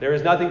it. There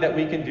is nothing that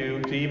we can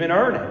do to even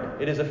earn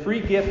it. It is a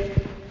free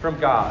gift from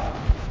God.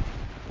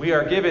 We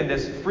are given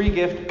this free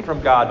gift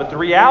from God. But the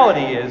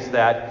reality is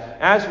that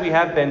as we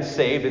have been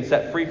saved and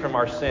set free from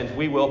our sins,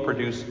 we will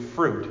produce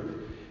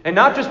fruit. And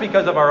not just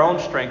because of our own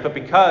strength, but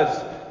because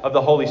of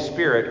the Holy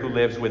Spirit who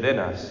lives within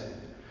us.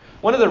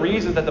 One of the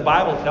reasons that the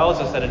Bible tells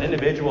us that an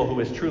individual who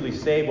is truly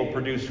saved will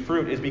produce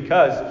fruit is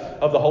because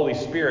of the Holy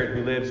Spirit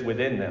who lives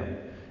within them.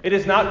 It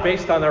is not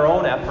based on their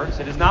own efforts.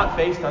 It is not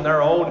based on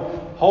their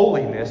own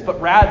holiness, but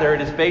rather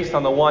it is based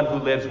on the one who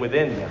lives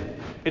within them.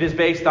 It is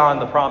based on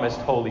the promised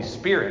Holy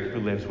Spirit who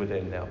lives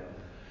within them.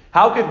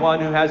 How could one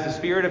who has the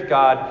Spirit of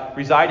God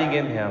residing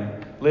in him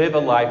live a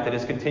life that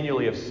is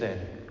continually of sin?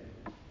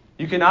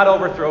 You cannot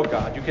overthrow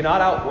God. You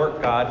cannot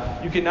outwork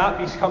God. You cannot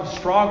become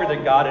stronger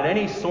than God in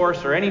any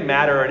source or any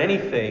matter or in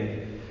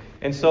anything.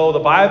 And so the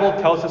Bible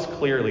tells us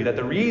clearly that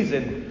the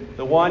reason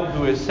the one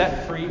who is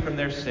set free from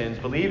their sins,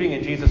 believing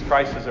in Jesus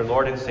Christ as their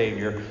Lord and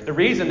Savior, the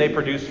reason they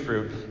produce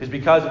fruit is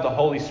because of the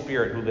Holy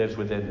Spirit who lives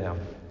within them.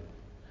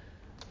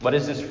 What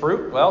is this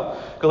fruit?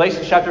 Well,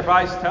 Galatians chapter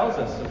 5 tells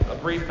us a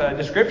brief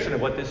description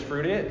of what this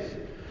fruit is.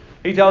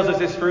 He tells us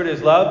this fruit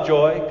is love,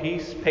 joy,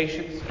 peace,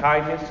 patience,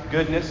 kindness,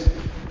 goodness,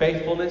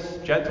 faithfulness,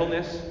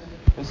 gentleness,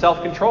 and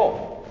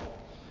self-control.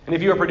 And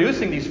if you are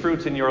producing these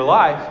fruits in your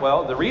life,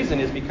 well, the reason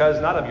is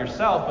because not of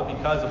yourself, but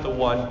because of the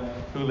one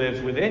who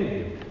lives within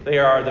you. They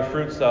are the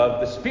fruits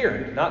of the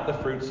Spirit, not the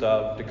fruits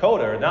of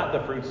Dakota, or not the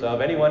fruits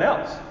of anyone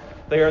else.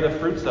 They are the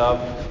fruits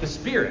of the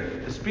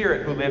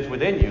Spirit who lives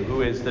within you,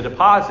 who is the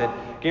deposit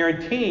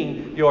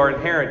guaranteeing your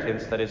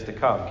inheritance that is to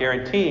come,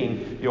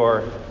 guaranteeing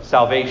your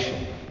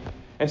salvation.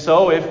 And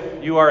so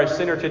if you are a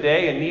sinner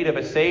today in need of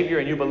a Savior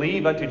and you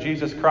believe unto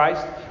Jesus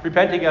Christ,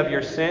 repenting of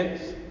your sins,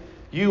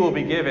 you will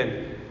be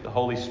given the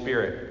Holy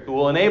Spirit who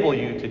will enable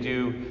you to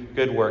do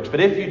good works. But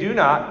if you do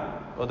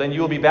not, well, then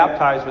you will be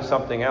baptized with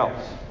something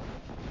else.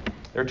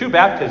 There are two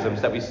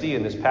baptisms that we see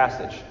in this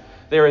passage.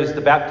 There is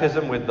the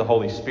baptism with the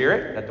Holy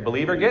Spirit that the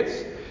believer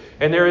gets,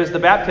 and there is the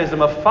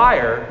baptism of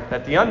fire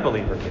that the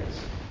unbeliever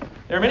gets.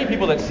 There are many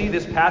people that see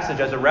this passage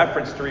as a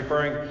reference to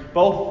referring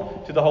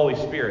both to the Holy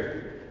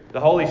Spirit. The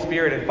Holy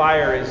Spirit and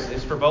fire is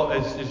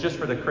just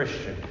for the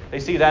Christian. They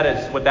see that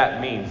as what that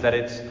means, that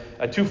it's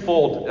a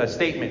twofold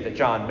statement that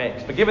John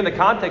makes. But given the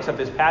context of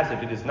this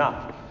passage, it is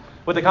not.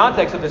 What the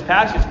context of this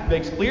passage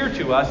makes clear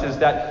to us is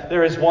that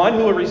there is one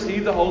who will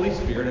receive the Holy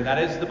Spirit, and that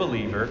is the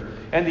believer,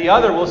 and the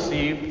other will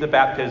receive the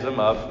baptism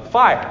of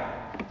fire.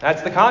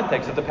 That's the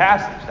context of the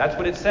passage. That's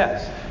what it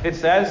says. It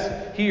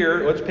says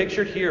here, what's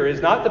pictured here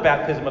is not the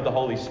baptism of the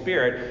Holy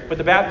Spirit, but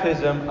the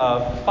baptism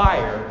of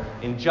fire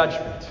in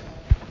judgment.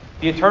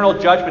 The eternal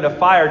judgment of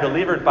fire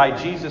delivered by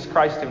Jesus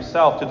Christ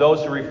himself to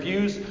those who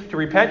refuse to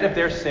repent of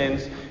their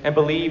sins and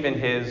believe in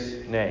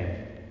his name.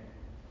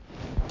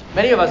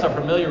 Many of us are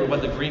familiar with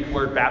what the Greek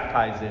word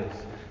baptize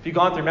is. If you've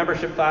gone through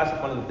membership class,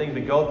 it's one of the things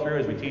we go through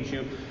as we teach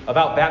you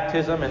about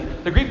baptism.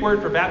 And the Greek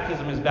word for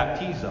baptism is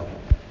baptizo.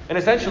 And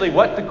essentially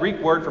what the Greek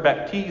word for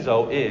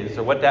baptizo is,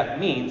 or what that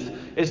means,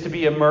 is to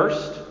be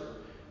immersed,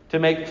 to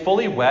make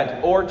fully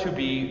wet, or to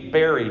be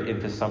buried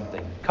into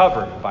something,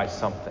 covered by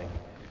something.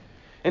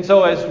 And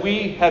so as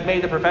we have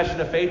made the profession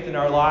of faith in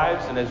our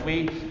lives, and as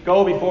we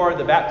go before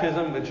the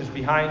baptism, which is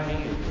behind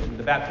me, and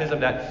the baptism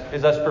that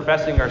is us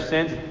professing our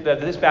sins,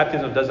 that this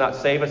baptism does not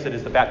save us, it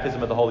is the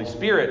baptism of the Holy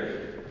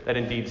Spirit that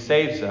indeed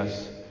saves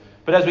us.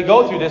 But as we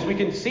go through this, we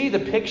can see the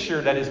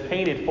picture that is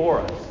painted for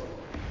us.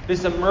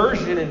 This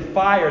immersion in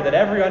fire that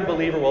every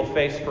unbeliever will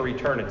face for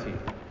eternity.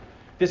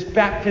 This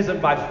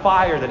baptism by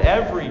fire that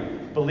every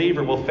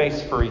believer will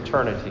face for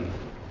eternity.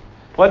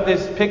 What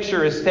this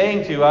picture is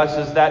saying to us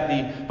is that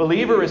the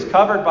believer is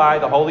covered by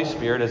the Holy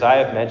Spirit, as I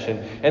have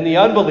mentioned, and the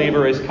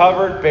unbeliever is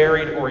covered,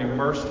 buried, or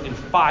immersed in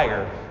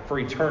fire for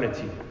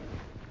eternity.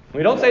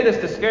 We don't say this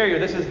to scare you.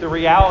 This is the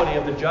reality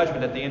of the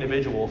judgment that the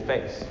individual will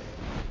face.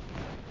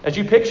 As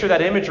you picture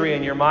that imagery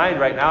in your mind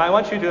right now, I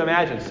want you to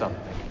imagine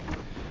something.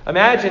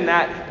 Imagine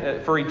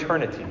that for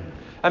eternity.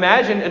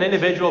 Imagine an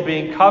individual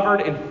being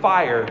covered in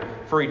fire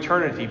for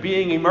eternity,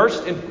 being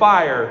immersed in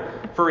fire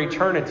for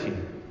eternity.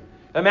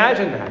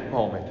 Imagine that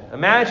moment.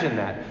 Imagine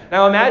that.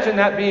 Now imagine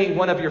that being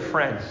one of your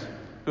friends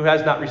who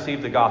has not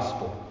received the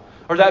gospel.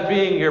 Or that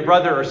being your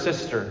brother or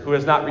sister who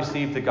has not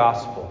received the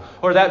gospel.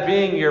 Or that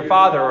being your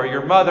father or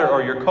your mother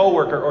or your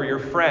coworker or your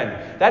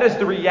friend. That is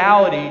the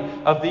reality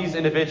of these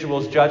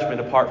individuals'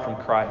 judgment apart from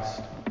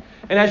Christ.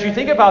 And as you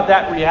think about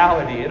that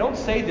reality, I don't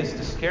say this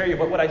to scare you,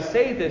 but what I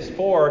say this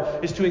for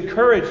is to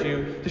encourage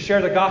you to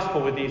share the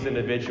gospel with these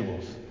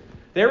individuals.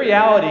 Their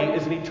reality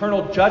is an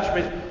eternal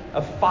judgment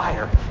of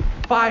fire.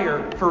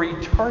 Fire for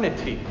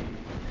eternity.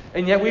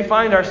 And yet we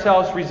find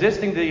ourselves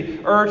resisting the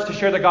urge to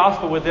share the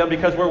gospel with them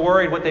because we're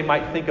worried what they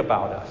might think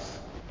about us.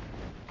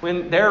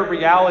 When their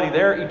reality,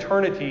 their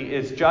eternity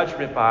is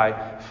judgment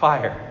by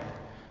fire.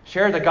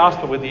 Share the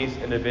gospel with these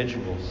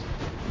individuals.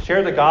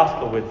 Share the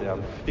gospel with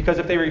them. Because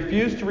if they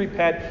refuse to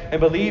repent and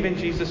believe in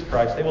Jesus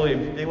Christ, they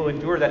will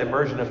endure that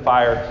immersion of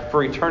fire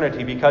for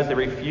eternity because they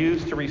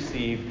refuse to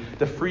receive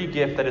the free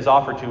gift that is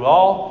offered to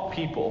all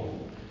people.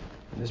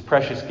 This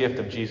precious gift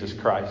of Jesus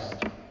Christ.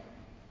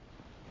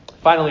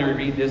 Finally, we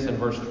read this in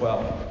verse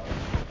 12.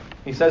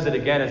 He says it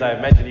again, as I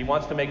have mentioned. He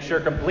wants to make sure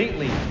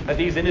completely that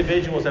these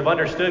individuals have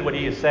understood what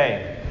he is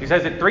saying. He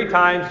says it 3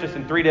 times, just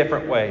in 3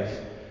 different ways.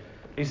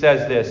 He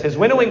says this: his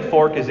winnowing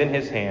fork is in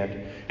his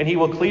hand, and he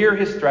will clear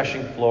his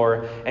threshing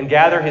floor and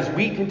gather his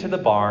wheat into the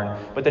barn,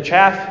 but the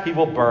chaff he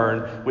will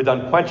burn with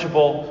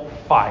unquenchable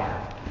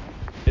fire.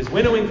 His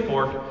winnowing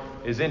fork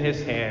is in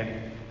his hand,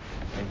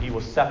 and he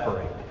will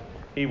separate.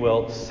 He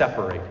will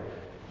separate.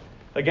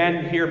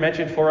 Again, here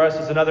mentioned for us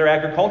is another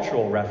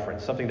agricultural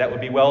reference, something that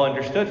would be well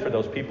understood for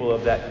those people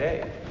of that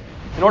day.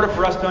 In order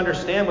for us to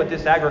understand what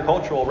this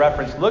agricultural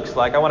reference looks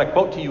like, I want to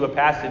quote to you a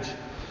passage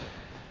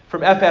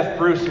from F.F.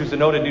 Bruce, who's a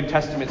noted New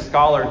Testament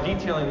scholar,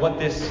 detailing what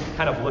this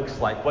kind of looks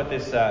like, what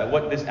this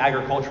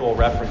agricultural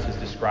reference is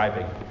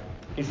describing.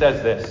 He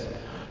says this: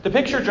 the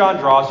picture John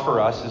draws for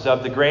us is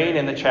of the grain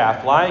and the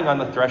chaff lying on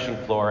the threshing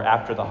floor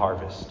after the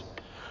harvest.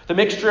 The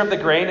mixture of the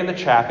grain and the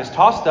chaff is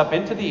tossed up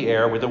into the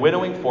air with a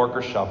winnowing fork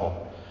or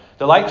shovel.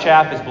 The light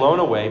chaff is blown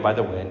away by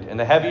the wind, and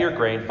the heavier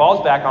grain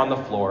falls back on the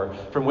floor,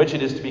 from which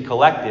it is to be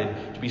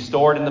collected to be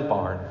stored in the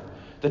barn.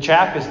 The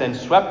chaff is then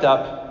swept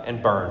up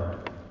and burned.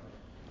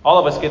 All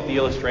of us get the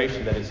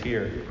illustration that is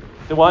here.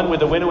 The one with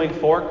the winnowing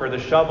fork or the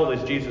shovel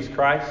is Jesus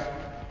Christ.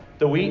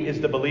 The wheat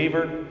is the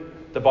believer.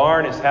 The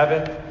barn is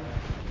heaven.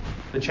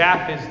 The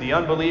chaff is the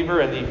unbeliever,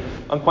 and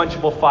the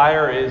unquenchable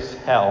fire is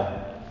hell.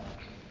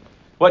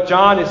 What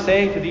John is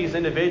saying to these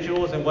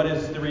individuals, and what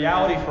is the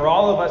reality for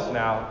all of us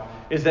now,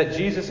 is that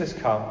Jesus has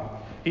come.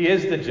 He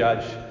is the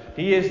judge.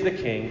 He is the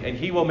king, and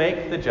he will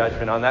make the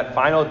judgment on that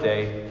final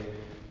day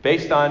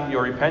based on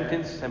your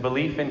repentance and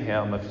belief in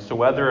him as to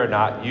whether or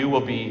not you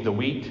will be the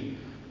wheat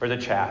or the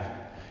chaff.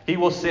 He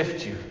will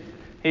sift you.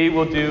 He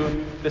will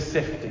do the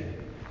sifting.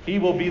 He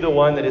will be the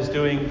one that is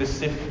doing the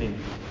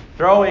sifting,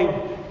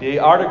 throwing the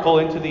article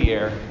into the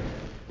air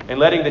and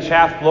letting the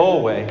chaff blow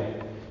away.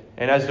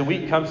 And as the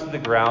wheat comes to the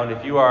ground,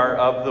 if you are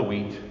of the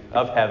wheat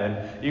of heaven,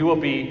 you will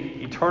be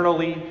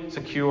eternally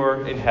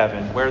secure in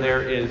heaven, where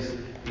there is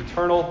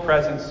eternal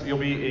presence. You'll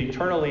be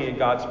eternally in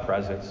God's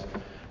presence,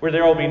 where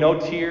there will be no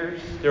tears.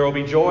 There will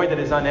be joy that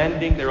is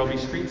unending. There will be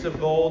streets of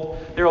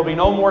gold. There will be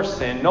no more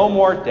sin, no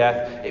more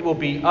death. It will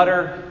be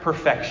utter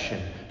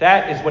perfection.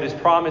 That is what is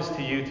promised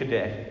to you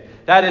today.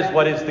 That is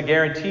what is the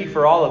guarantee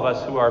for all of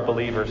us who are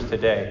believers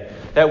today.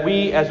 That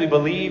we, as we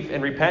believe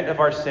and repent of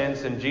our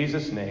sins in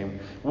Jesus' name,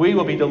 we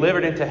will be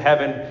delivered into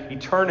heaven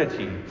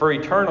eternally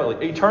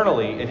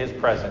in his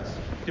presence.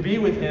 To be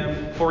with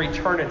him for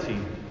eternity.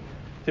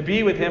 To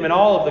be with him in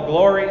all of the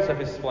glories of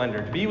his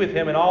splendor. To be with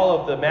him in all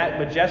of the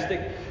majestic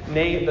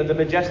name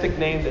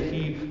that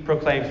he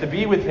proclaims. To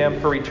be with him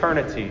for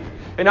eternity.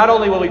 And not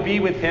only will we be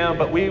with him,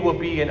 but we will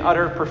be in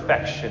utter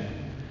perfection.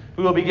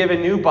 We will be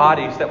given new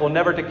bodies that will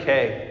never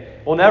decay,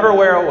 will never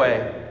wear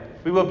away.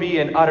 We will be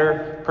in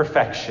utter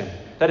perfection.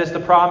 That is the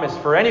promise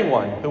for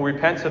anyone who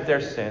repents of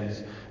their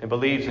sins and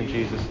believes in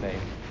Jesus' name.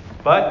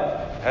 But,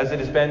 as it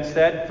has been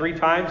said 3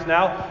 times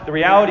now, the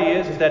reality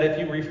is that if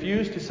you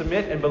refuse to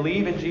submit and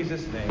believe in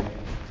Jesus' name,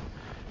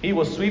 he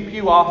will sweep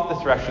you off the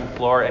threshing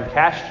floor and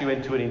cast you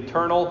into an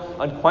eternal,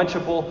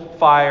 unquenchable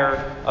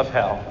fire of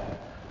hell.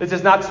 This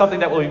is not something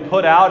that will be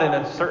put out in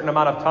a certain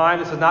amount of time.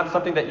 This is not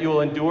something that you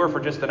will endure for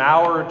just an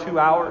hour or 2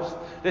 hours.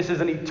 This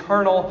is an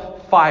eternal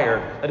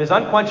fire that is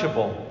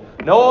unquenchable.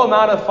 No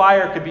amount of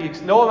water could be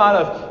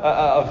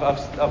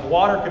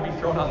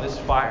thrown on this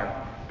fire.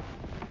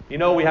 You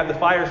know, we have the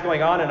fires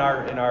going on in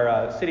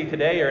our city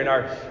today, or in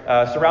our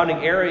surrounding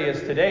areas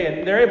today,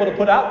 and they're able to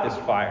put out this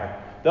fire.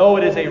 Though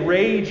it is a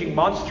raging,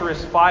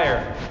 monstrous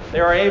fire,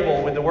 they are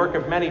able, with the work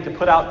of many, to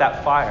put out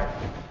that fire.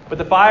 But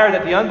the fire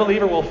that the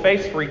unbeliever will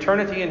face for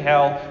eternity in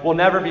hell will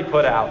never be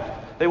put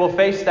out. They will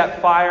face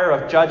that fire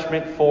of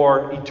judgment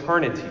for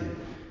eternity.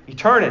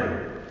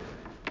 Eternity.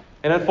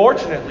 And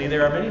unfortunately,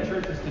 there are many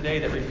churches today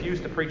that refuse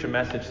to preach a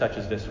message such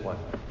as this one.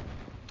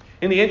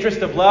 In the interest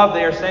of love,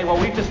 they are saying, well,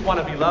 we just want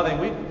to be loving.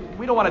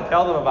 We don't want to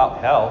tell them about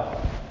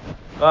hell.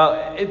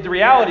 The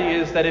reality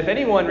is that if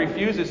anyone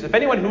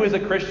who is a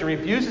Christian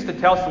refuses to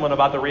tell someone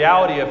about the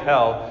reality of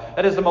hell,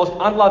 that is the most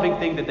unloving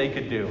thing that they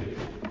could do.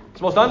 It's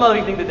the most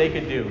unloving thing that they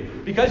could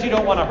do. Because you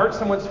don't want to hurt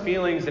someone's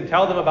feelings and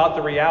tell them about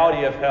the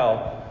reality of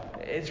hell,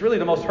 it's really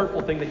the most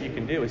hurtful thing that you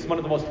can do. It's one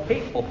of the most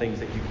hateful things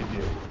that you can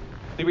do.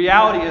 The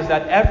reality is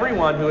that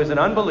everyone who is an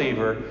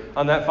unbeliever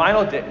on that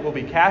final day will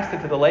be cast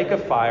into the lake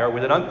of fire,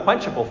 with an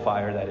unquenchable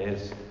fire, that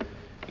is,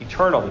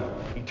 eternally.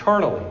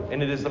 Eternally.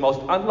 And it is the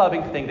most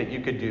unloving thing that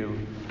you could do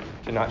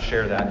to not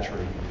share that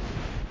truth.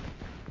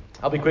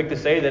 I'll be quick to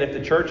say that if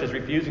the church is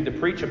refusing to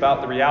preach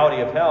about the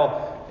reality of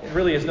hell, it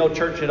really is no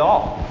church at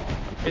all.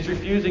 It's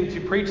refusing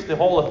to preach the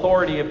whole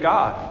authority of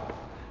God.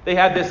 They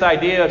have this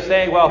idea of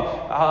saying,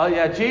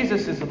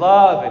 Jesus is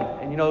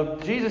love,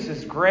 and Jesus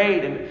is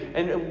great,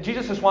 and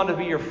Jesus just wants to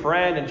be your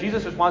friend, and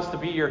Jesus just wants to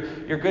be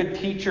your good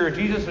teacher.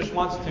 Jesus just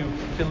wants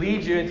to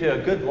lead you into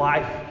a good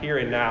life here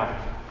and now.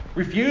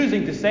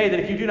 Refusing to say that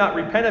if you do not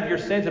repent of your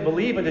sins and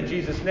believe into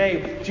Jesus'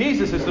 name,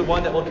 Jesus is the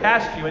one that will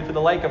cast you into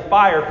the lake of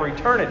fire for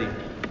eternity.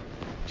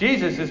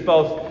 Jesus is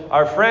both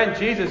our friend.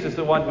 Jesus is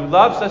the one who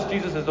loves us.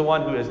 Jesus is the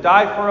one who has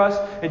died for us.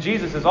 And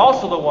Jesus is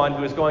also the one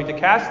who is going to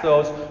cast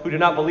those who do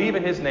not believe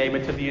in his name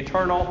into the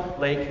eternal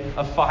lake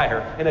of fire.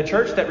 And a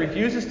church that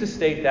refuses to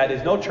state that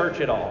is no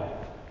church at all,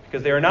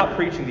 because they are not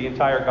preaching the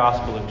entire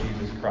gospel of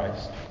Jesus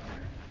Christ.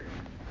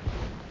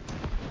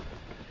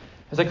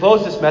 As I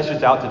close this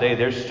message out today,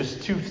 there's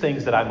just 2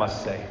 things that I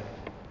must say.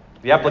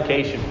 The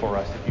application for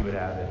us, if you would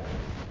have it.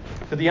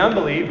 To the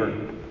unbeliever,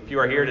 if you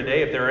are here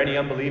today, if there are any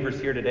unbelievers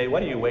here today,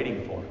 what are you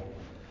waiting for?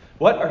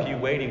 What are you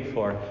waiting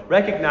for?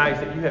 Recognize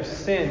that you have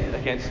sinned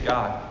against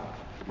God.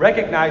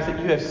 Recognize that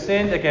you have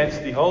sinned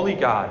against the holy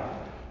God,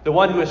 the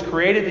one who has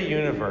created the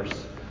universe,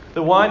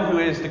 the one who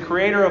is the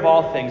creator of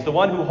all things, the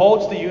one who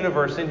holds the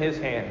universe in his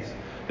hands,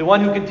 the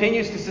one who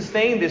continues to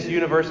sustain this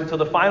universe until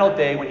the final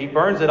day when he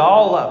burns it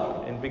all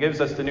up and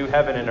gives us the new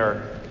heaven and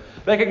earth.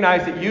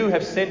 Recognize that you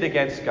have sinned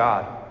against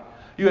God.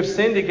 You have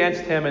sinned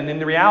against him, and in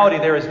the reality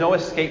there is no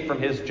escape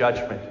from his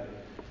judgment.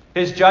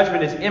 His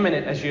judgment is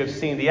imminent, as you have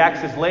seen. The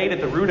axe is laid at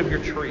the root of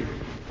your tree.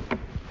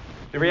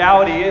 The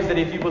reality is that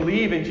if you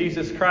believe in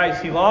Jesus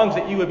Christ, he longs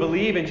that you would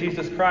believe in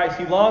Jesus Christ.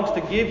 He longs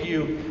to give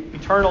you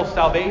eternal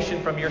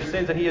salvation from your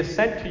sins, and he has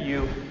sent to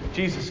you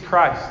Jesus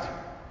Christ.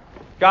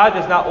 God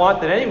does not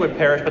want that any would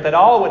perish, but that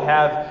all would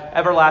have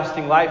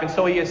everlasting life. And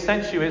so he has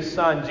sent you his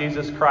Son,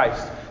 Jesus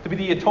Christ, to be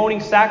the atoning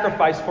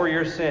sacrifice for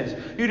your sins.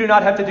 You do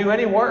not have to do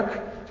any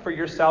work for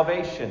your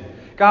salvation.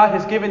 God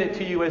has given it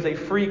to you as a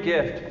free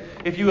gift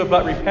if you have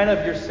but repent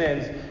of your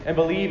sins and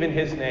believe in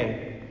his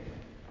name.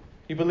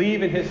 You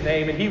believe in his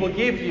name, and he will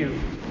give you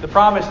the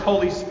promised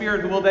Holy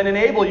Spirit, who will then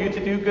enable you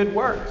to do good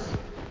works.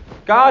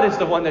 God is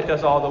the one that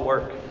does all the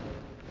work.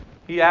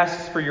 He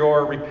asks for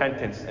your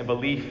repentance and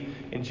belief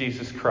in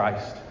Jesus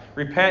Christ.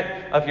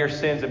 Repent of your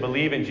sins and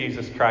believe in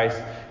Jesus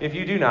Christ. If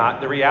you do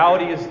not, the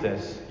reality is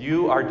this: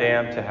 you are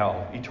damned to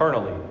hell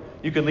eternally.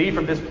 You could leave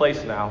from this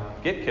place now,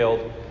 get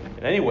killed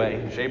in any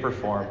way, shape, or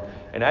form,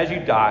 and as you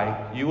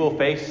die, you will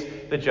face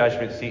the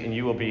judgment seat and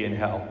you will be in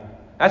hell.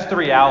 That's the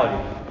reality.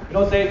 We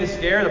don't say it to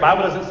scare. The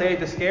Bible doesn't say it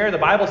to scare. The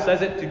Bible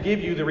says it to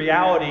give you the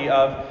reality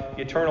of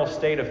the eternal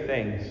state of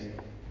things.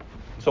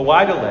 So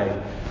why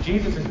delay?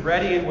 Jesus is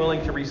ready and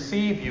willing to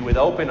receive you with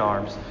open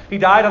arms. He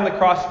died on the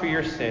cross for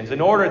your sins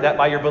in order that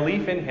by your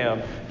belief in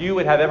him, you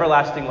would have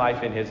everlasting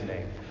life in his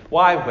name.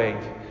 Why wait?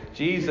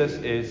 Jesus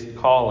is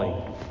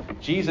calling.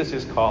 Jesus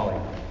is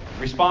calling.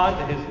 Respond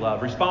to his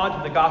love.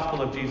 Respond to the gospel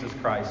of Jesus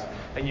Christ,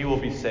 and you will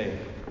be saved.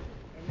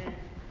 Amen.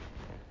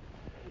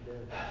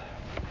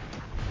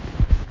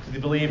 To the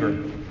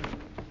believer,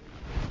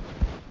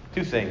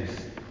 two things.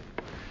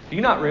 Do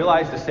you not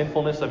realize the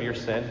sinfulness of your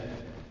sin?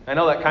 I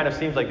know that kind of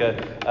seems like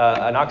an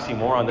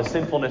oxymoron, the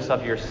sinfulness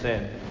of your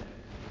sin.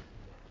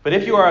 But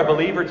if you are a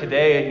believer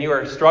today and you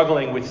are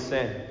struggling with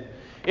sin,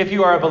 if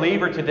you are a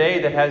believer today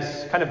that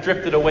has kind of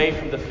drifted away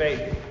from the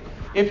faith,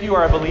 if you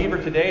are a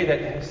believer today that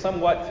has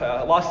somewhat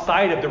lost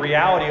sight of the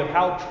reality of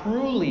how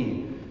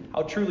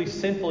truly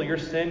sinful your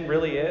sin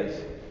really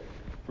is,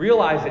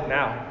 realize it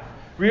now.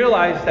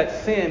 Realize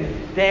that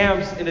sin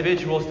damns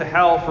individuals to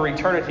hell for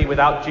eternity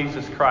without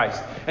Jesus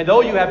Christ. And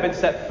though you have been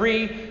set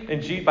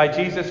free by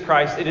Jesus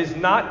Christ, it is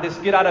not this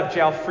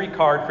get-out-of-jail-free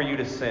card for you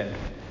to sin.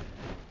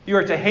 You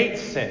are to hate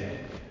sin.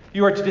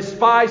 You are to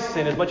despise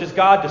sin as much as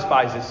God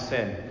despises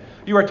sin.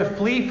 You are to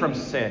flee from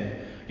sin.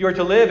 You are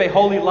to live a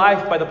holy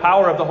life by the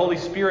power of the Holy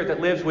Spirit that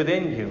lives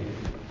within you.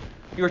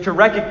 You are to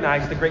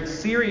recognize the great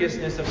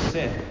seriousness of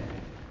sin.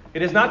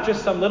 It is not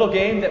just some little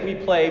game that we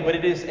play, but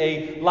it is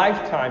a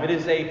lifetime. It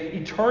is an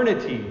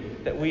eternity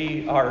that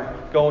we are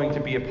going to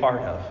be a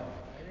part of.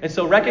 And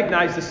so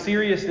recognize the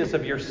seriousness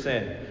of your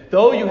sin.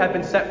 Though you have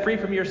been set free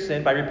from your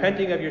sin by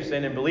repenting of your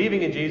sin and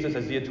believing in Jesus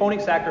as the atoning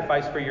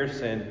sacrifice for your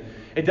sin,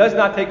 it does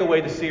not take away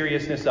the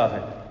seriousness of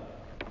it.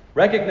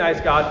 Recognize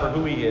God for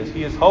who he is.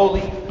 He is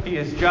holy, he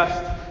is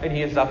just, and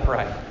he is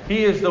upright.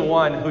 He is the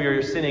one who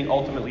you're sinning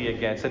ultimately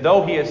against. And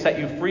though he has set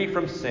you free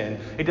from sin,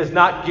 it does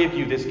not give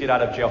you this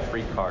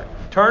get-out-of-jail-free card.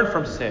 Turn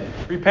from sin.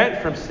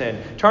 Repent from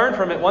sin. Turn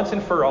from it once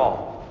and for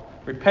all.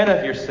 Repent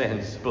of your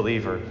sins,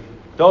 believer.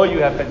 Though you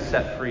have been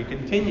set free,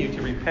 continue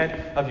to repent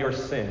of your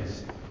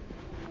sins.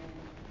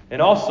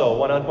 And also,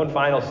 one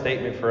final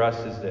statement for us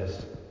is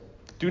this.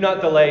 Do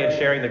not delay in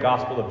sharing the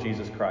gospel of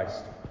Jesus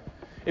Christ.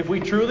 If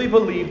we truly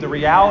believe the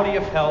reality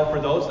of hell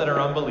for those that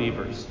are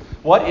unbelievers,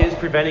 what is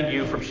preventing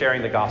you from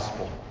sharing the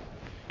gospel?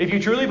 If you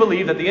truly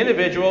believe that the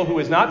individual who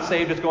is not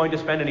saved is going to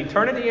spend an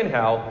eternity in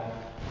hell,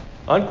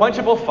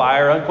 unquenchable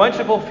fire,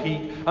 unquenchable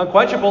heat,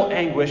 unquenchable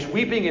anguish,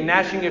 weeping and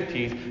gnashing of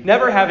teeth,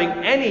 never having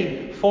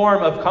any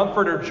form of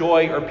comfort or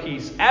joy or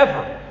peace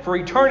ever for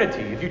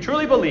eternity, if you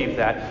truly believe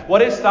that,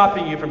 what is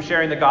stopping you from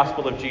sharing the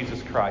gospel of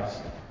Jesus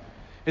Christ?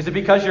 Is it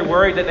because you're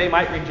worried that they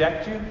might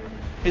reject you?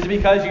 Is it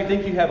because you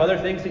think you have other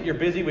things that you're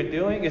busy with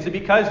doing? Is it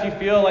because you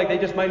feel like they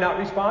just might not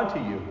respond to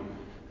you?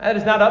 That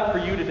is not up for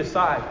you to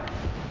decide.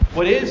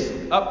 What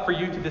is up for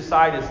you to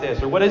decide is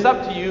this, or what is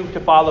up to you to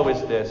follow is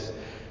this,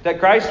 that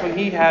Christ, when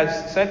he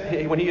has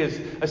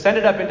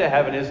ascended up into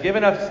heaven, has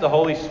given us the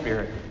Holy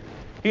Spirit.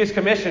 He has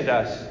commissioned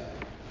us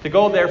to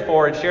go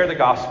therefore and share the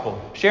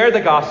gospel. Share the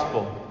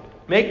gospel.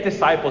 Make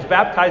disciples,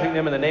 baptizing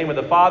them in the name of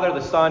the Father,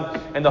 the Son,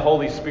 and the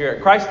Holy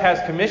Spirit. Christ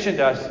has commissioned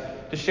us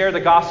to share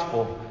the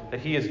gospel that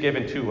he has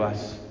given to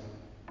us.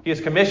 He has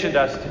commissioned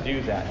us to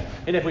do that.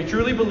 And if we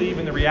truly believe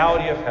in the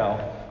reality of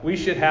hell, we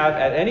should have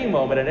at any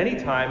moment, at any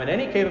time, in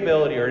any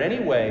capability or in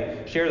any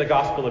way, share the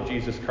gospel of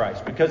Jesus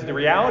Christ. Because the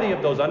reality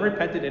of those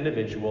unrepentant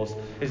individuals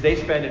is they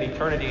spend an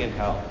eternity in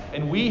hell.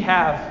 And we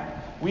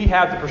have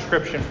the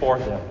prescription for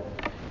them.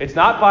 It's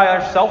not by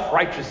our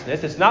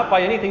self-righteousness. It's not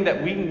by anything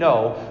that we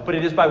know, but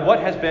it is by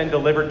what has been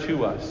delivered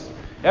to us.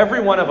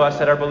 Every one of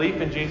us at our belief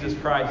in Jesus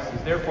Christ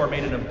is therefore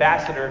made an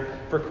ambassador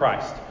for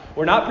Christ.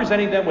 We're not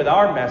presenting them with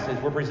our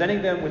message. We're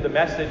presenting them with the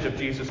message of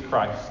Jesus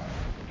Christ.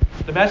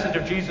 The message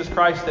of Jesus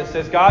Christ that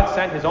says God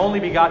sent his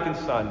only begotten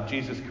Son,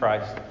 Jesus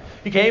Christ.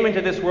 He came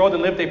into this world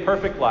and lived a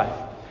perfect life.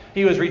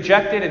 He was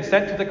rejected and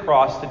sent to the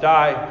cross to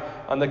die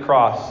on the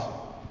cross.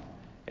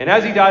 And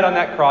as he died on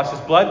that cross, his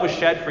blood was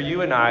shed for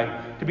you and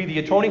I to be the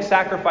atoning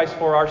sacrifice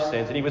for our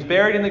sins. And he was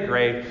buried in the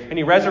grave, and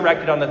he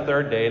resurrected on the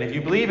third day. And if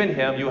you believe in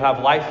him, you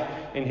have life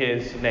in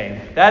his name.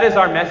 That is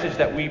our message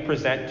that we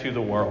present to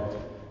the world,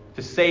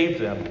 to save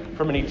them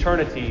from an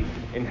eternity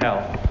in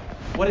hell.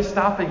 What is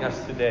stopping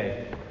us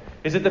today?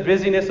 Is it the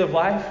busyness of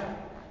life?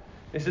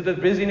 Is it the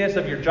busyness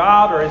of your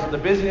job, or is it the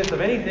busyness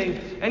of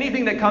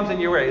anything that comes in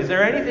your way? Is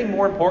there anything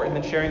more important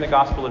than sharing the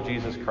gospel of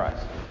Jesus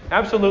Christ?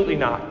 Absolutely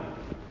not.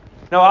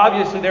 Now,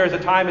 obviously, there is a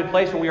time and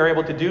place when we are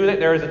able to do that.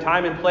 There is a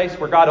time and place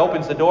where God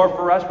opens the door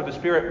for us, where the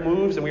Spirit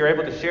moves, and we are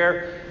able to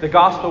share the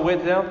gospel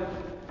with them.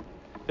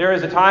 There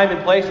is a time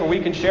and place where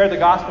we can share the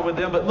gospel with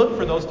them, but look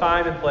for those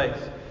time and place.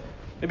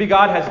 Maybe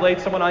God has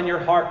laid someone on your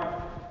heart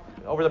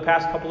over the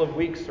past couple of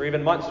weeks, or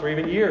even months, or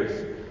even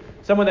years.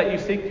 Someone that you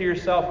think to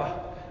yourself,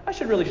 I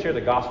should really share the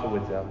gospel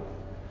with them.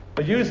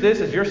 But use this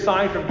as your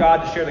sign from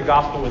God to share the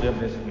gospel with them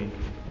this week.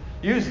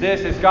 Use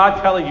this as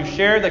God telling you,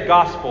 share the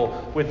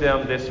gospel with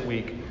them this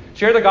week.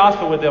 Share the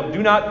gospel with them.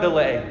 Do not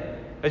delay.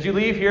 As you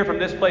leave here from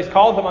this place,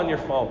 call them on your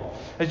phone.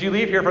 As you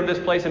leave here from this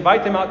place,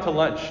 invite them out to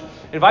lunch.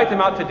 Invite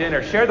them out to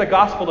dinner. Share the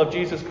gospel of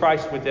Jesus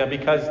Christ with them,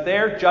 because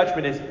their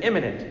judgment is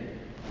imminent.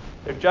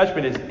 Their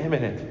judgment is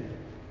imminent.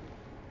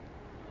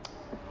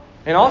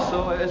 And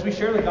also, as we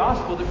share the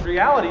gospel, the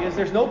reality is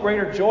there's no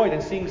greater joy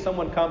than seeing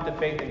someone come to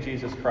faith in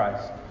Jesus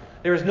Christ.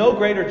 There is no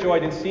greater joy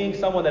than seeing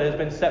someone that has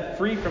been set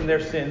free from their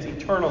sins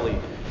eternally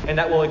and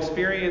that will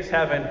experience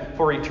heaven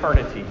for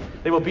eternity.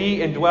 They will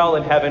be and dwell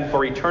in heaven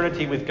for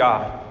eternity with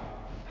God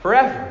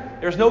forever.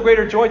 There's no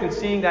greater joy than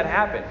seeing that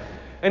happen.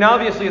 And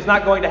obviously it's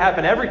not going to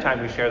happen every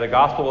time we share the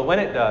gospel, but when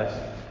it does,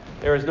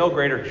 there is no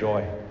greater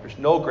joy. There's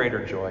no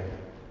greater joy.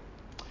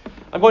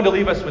 I'm going to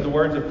leave us with the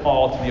words of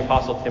Paul to the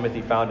Apostle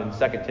Timothy found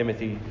in 2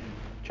 Timothy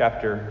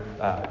chapter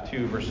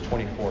 2, verse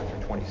 24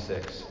 through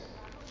 26.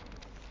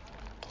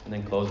 And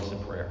then close us in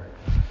prayer.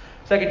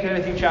 2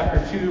 Timothy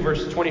chapter 2,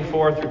 verse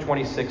 24 through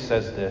 26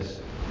 says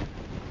this.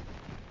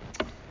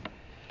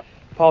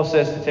 Paul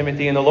says to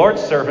Timothy, "And the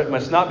Lord's servant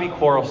must not be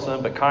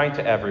quarrelsome, but kind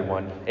to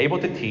everyone, able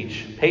to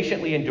teach,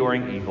 patiently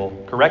enduring evil,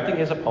 correcting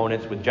his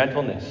opponents with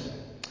gentleness.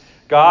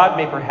 God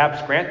may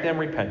perhaps grant them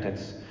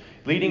repentance,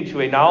 leading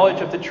to a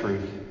knowledge of the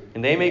truth,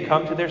 and they may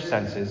come to their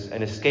senses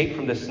and escape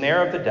from the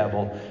snare of the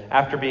devil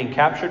after being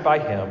captured by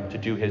him to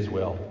do his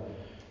will."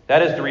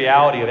 That is the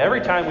reality of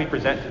every time we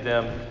present to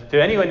them, to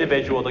any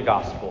individual, the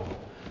gospel.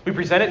 We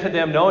present it to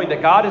them knowing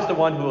that God is the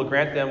one who will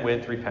grant them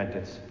with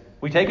repentance.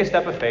 We take a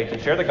step of faith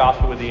and share the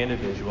gospel with the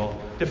individual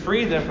to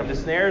free them from the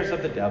snares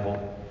of the devil.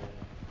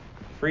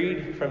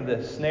 Freed from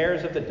the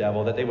snares of the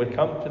devil, that they would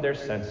come to their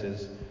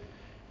senses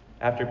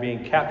after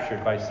being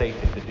captured by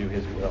Satan to do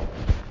his will.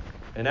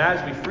 And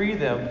as we free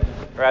them,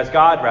 or as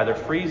God rather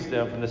frees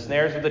them from the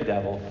snares of the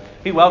devil,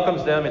 he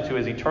welcomes them into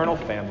his eternal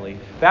family,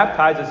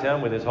 baptizes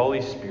them with his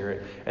Holy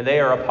Spirit, and they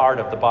are a part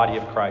of the body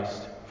of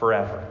Christ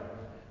forever.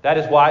 That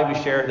is why we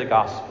share the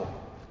gospel.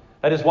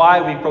 That is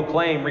why we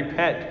proclaim,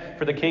 "Repent,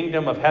 for the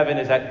kingdom of heaven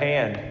is at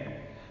hand."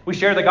 We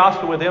share the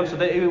gospel with them so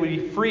that it would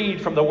be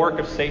freed from the work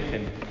of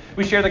Satan.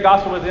 We share the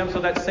gospel with them so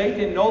that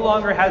Satan no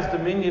longer has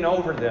dominion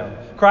over them.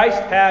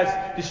 Christ has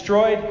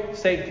destroyed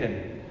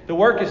Satan. The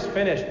work is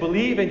finished.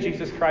 Believe in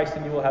Jesus Christ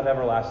and you will have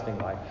everlasting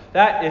life.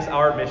 That is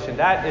our mission.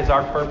 That is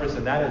our purpose.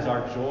 And that is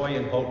our joy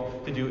and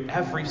hope to do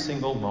every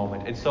single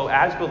moment. And so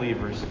as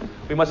believers,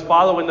 we must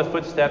follow in the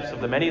footsteps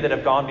of the many that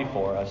have gone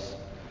before us.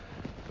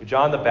 With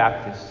John the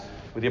Baptist,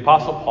 with the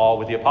Apostle Paul,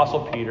 with the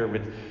Apostle Peter,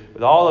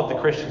 with all of the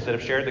Christians that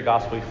have shared the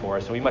gospel before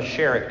us. And we must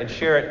share it, and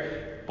share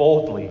it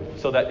boldly,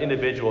 so that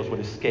individuals would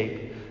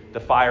escape the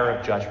fire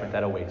of judgment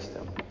that awaits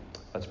them.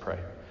 Let's pray.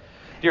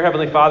 Dear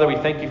Heavenly Father, we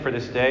thank you for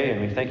this day,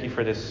 and we thank you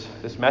for this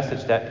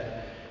message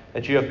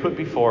that you have put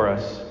before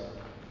us.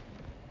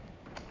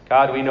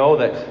 God, we know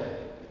that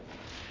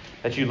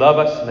you love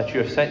us and that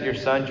you have sent your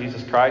Son,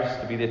 Jesus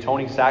Christ, to be the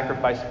atoning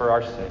sacrifice for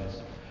our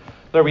sins.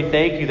 Lord, we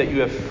thank you that you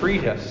have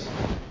freed us,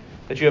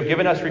 that you have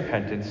given us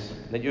repentance,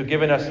 that you have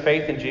given us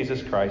faith in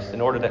Jesus Christ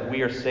in order that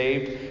we are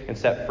saved and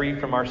set free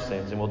from our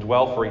sins and will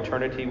dwell for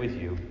eternity with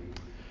you.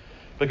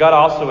 But God,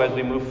 also as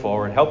we move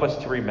forward, help us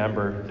to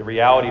remember the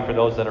reality for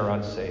those that are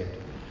unsaved.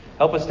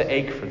 Help us to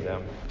ache for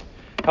them.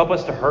 Help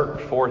us to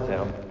hurt for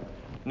them,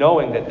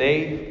 knowing that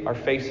they are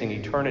facing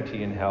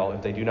eternity in hell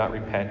if they do not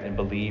repent and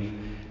believe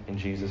in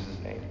Jesus'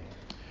 name.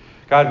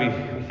 God, we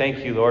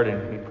thank you, Lord,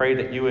 and we pray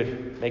that you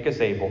would make us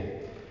able,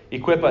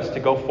 equip us to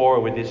go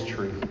forward with this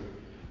truth.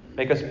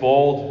 Make us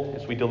bold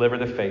as we deliver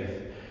the faith,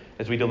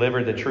 as we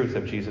deliver the truth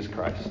of Jesus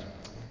Christ.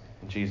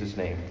 In Jesus'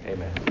 name,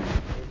 amen.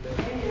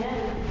 Amen.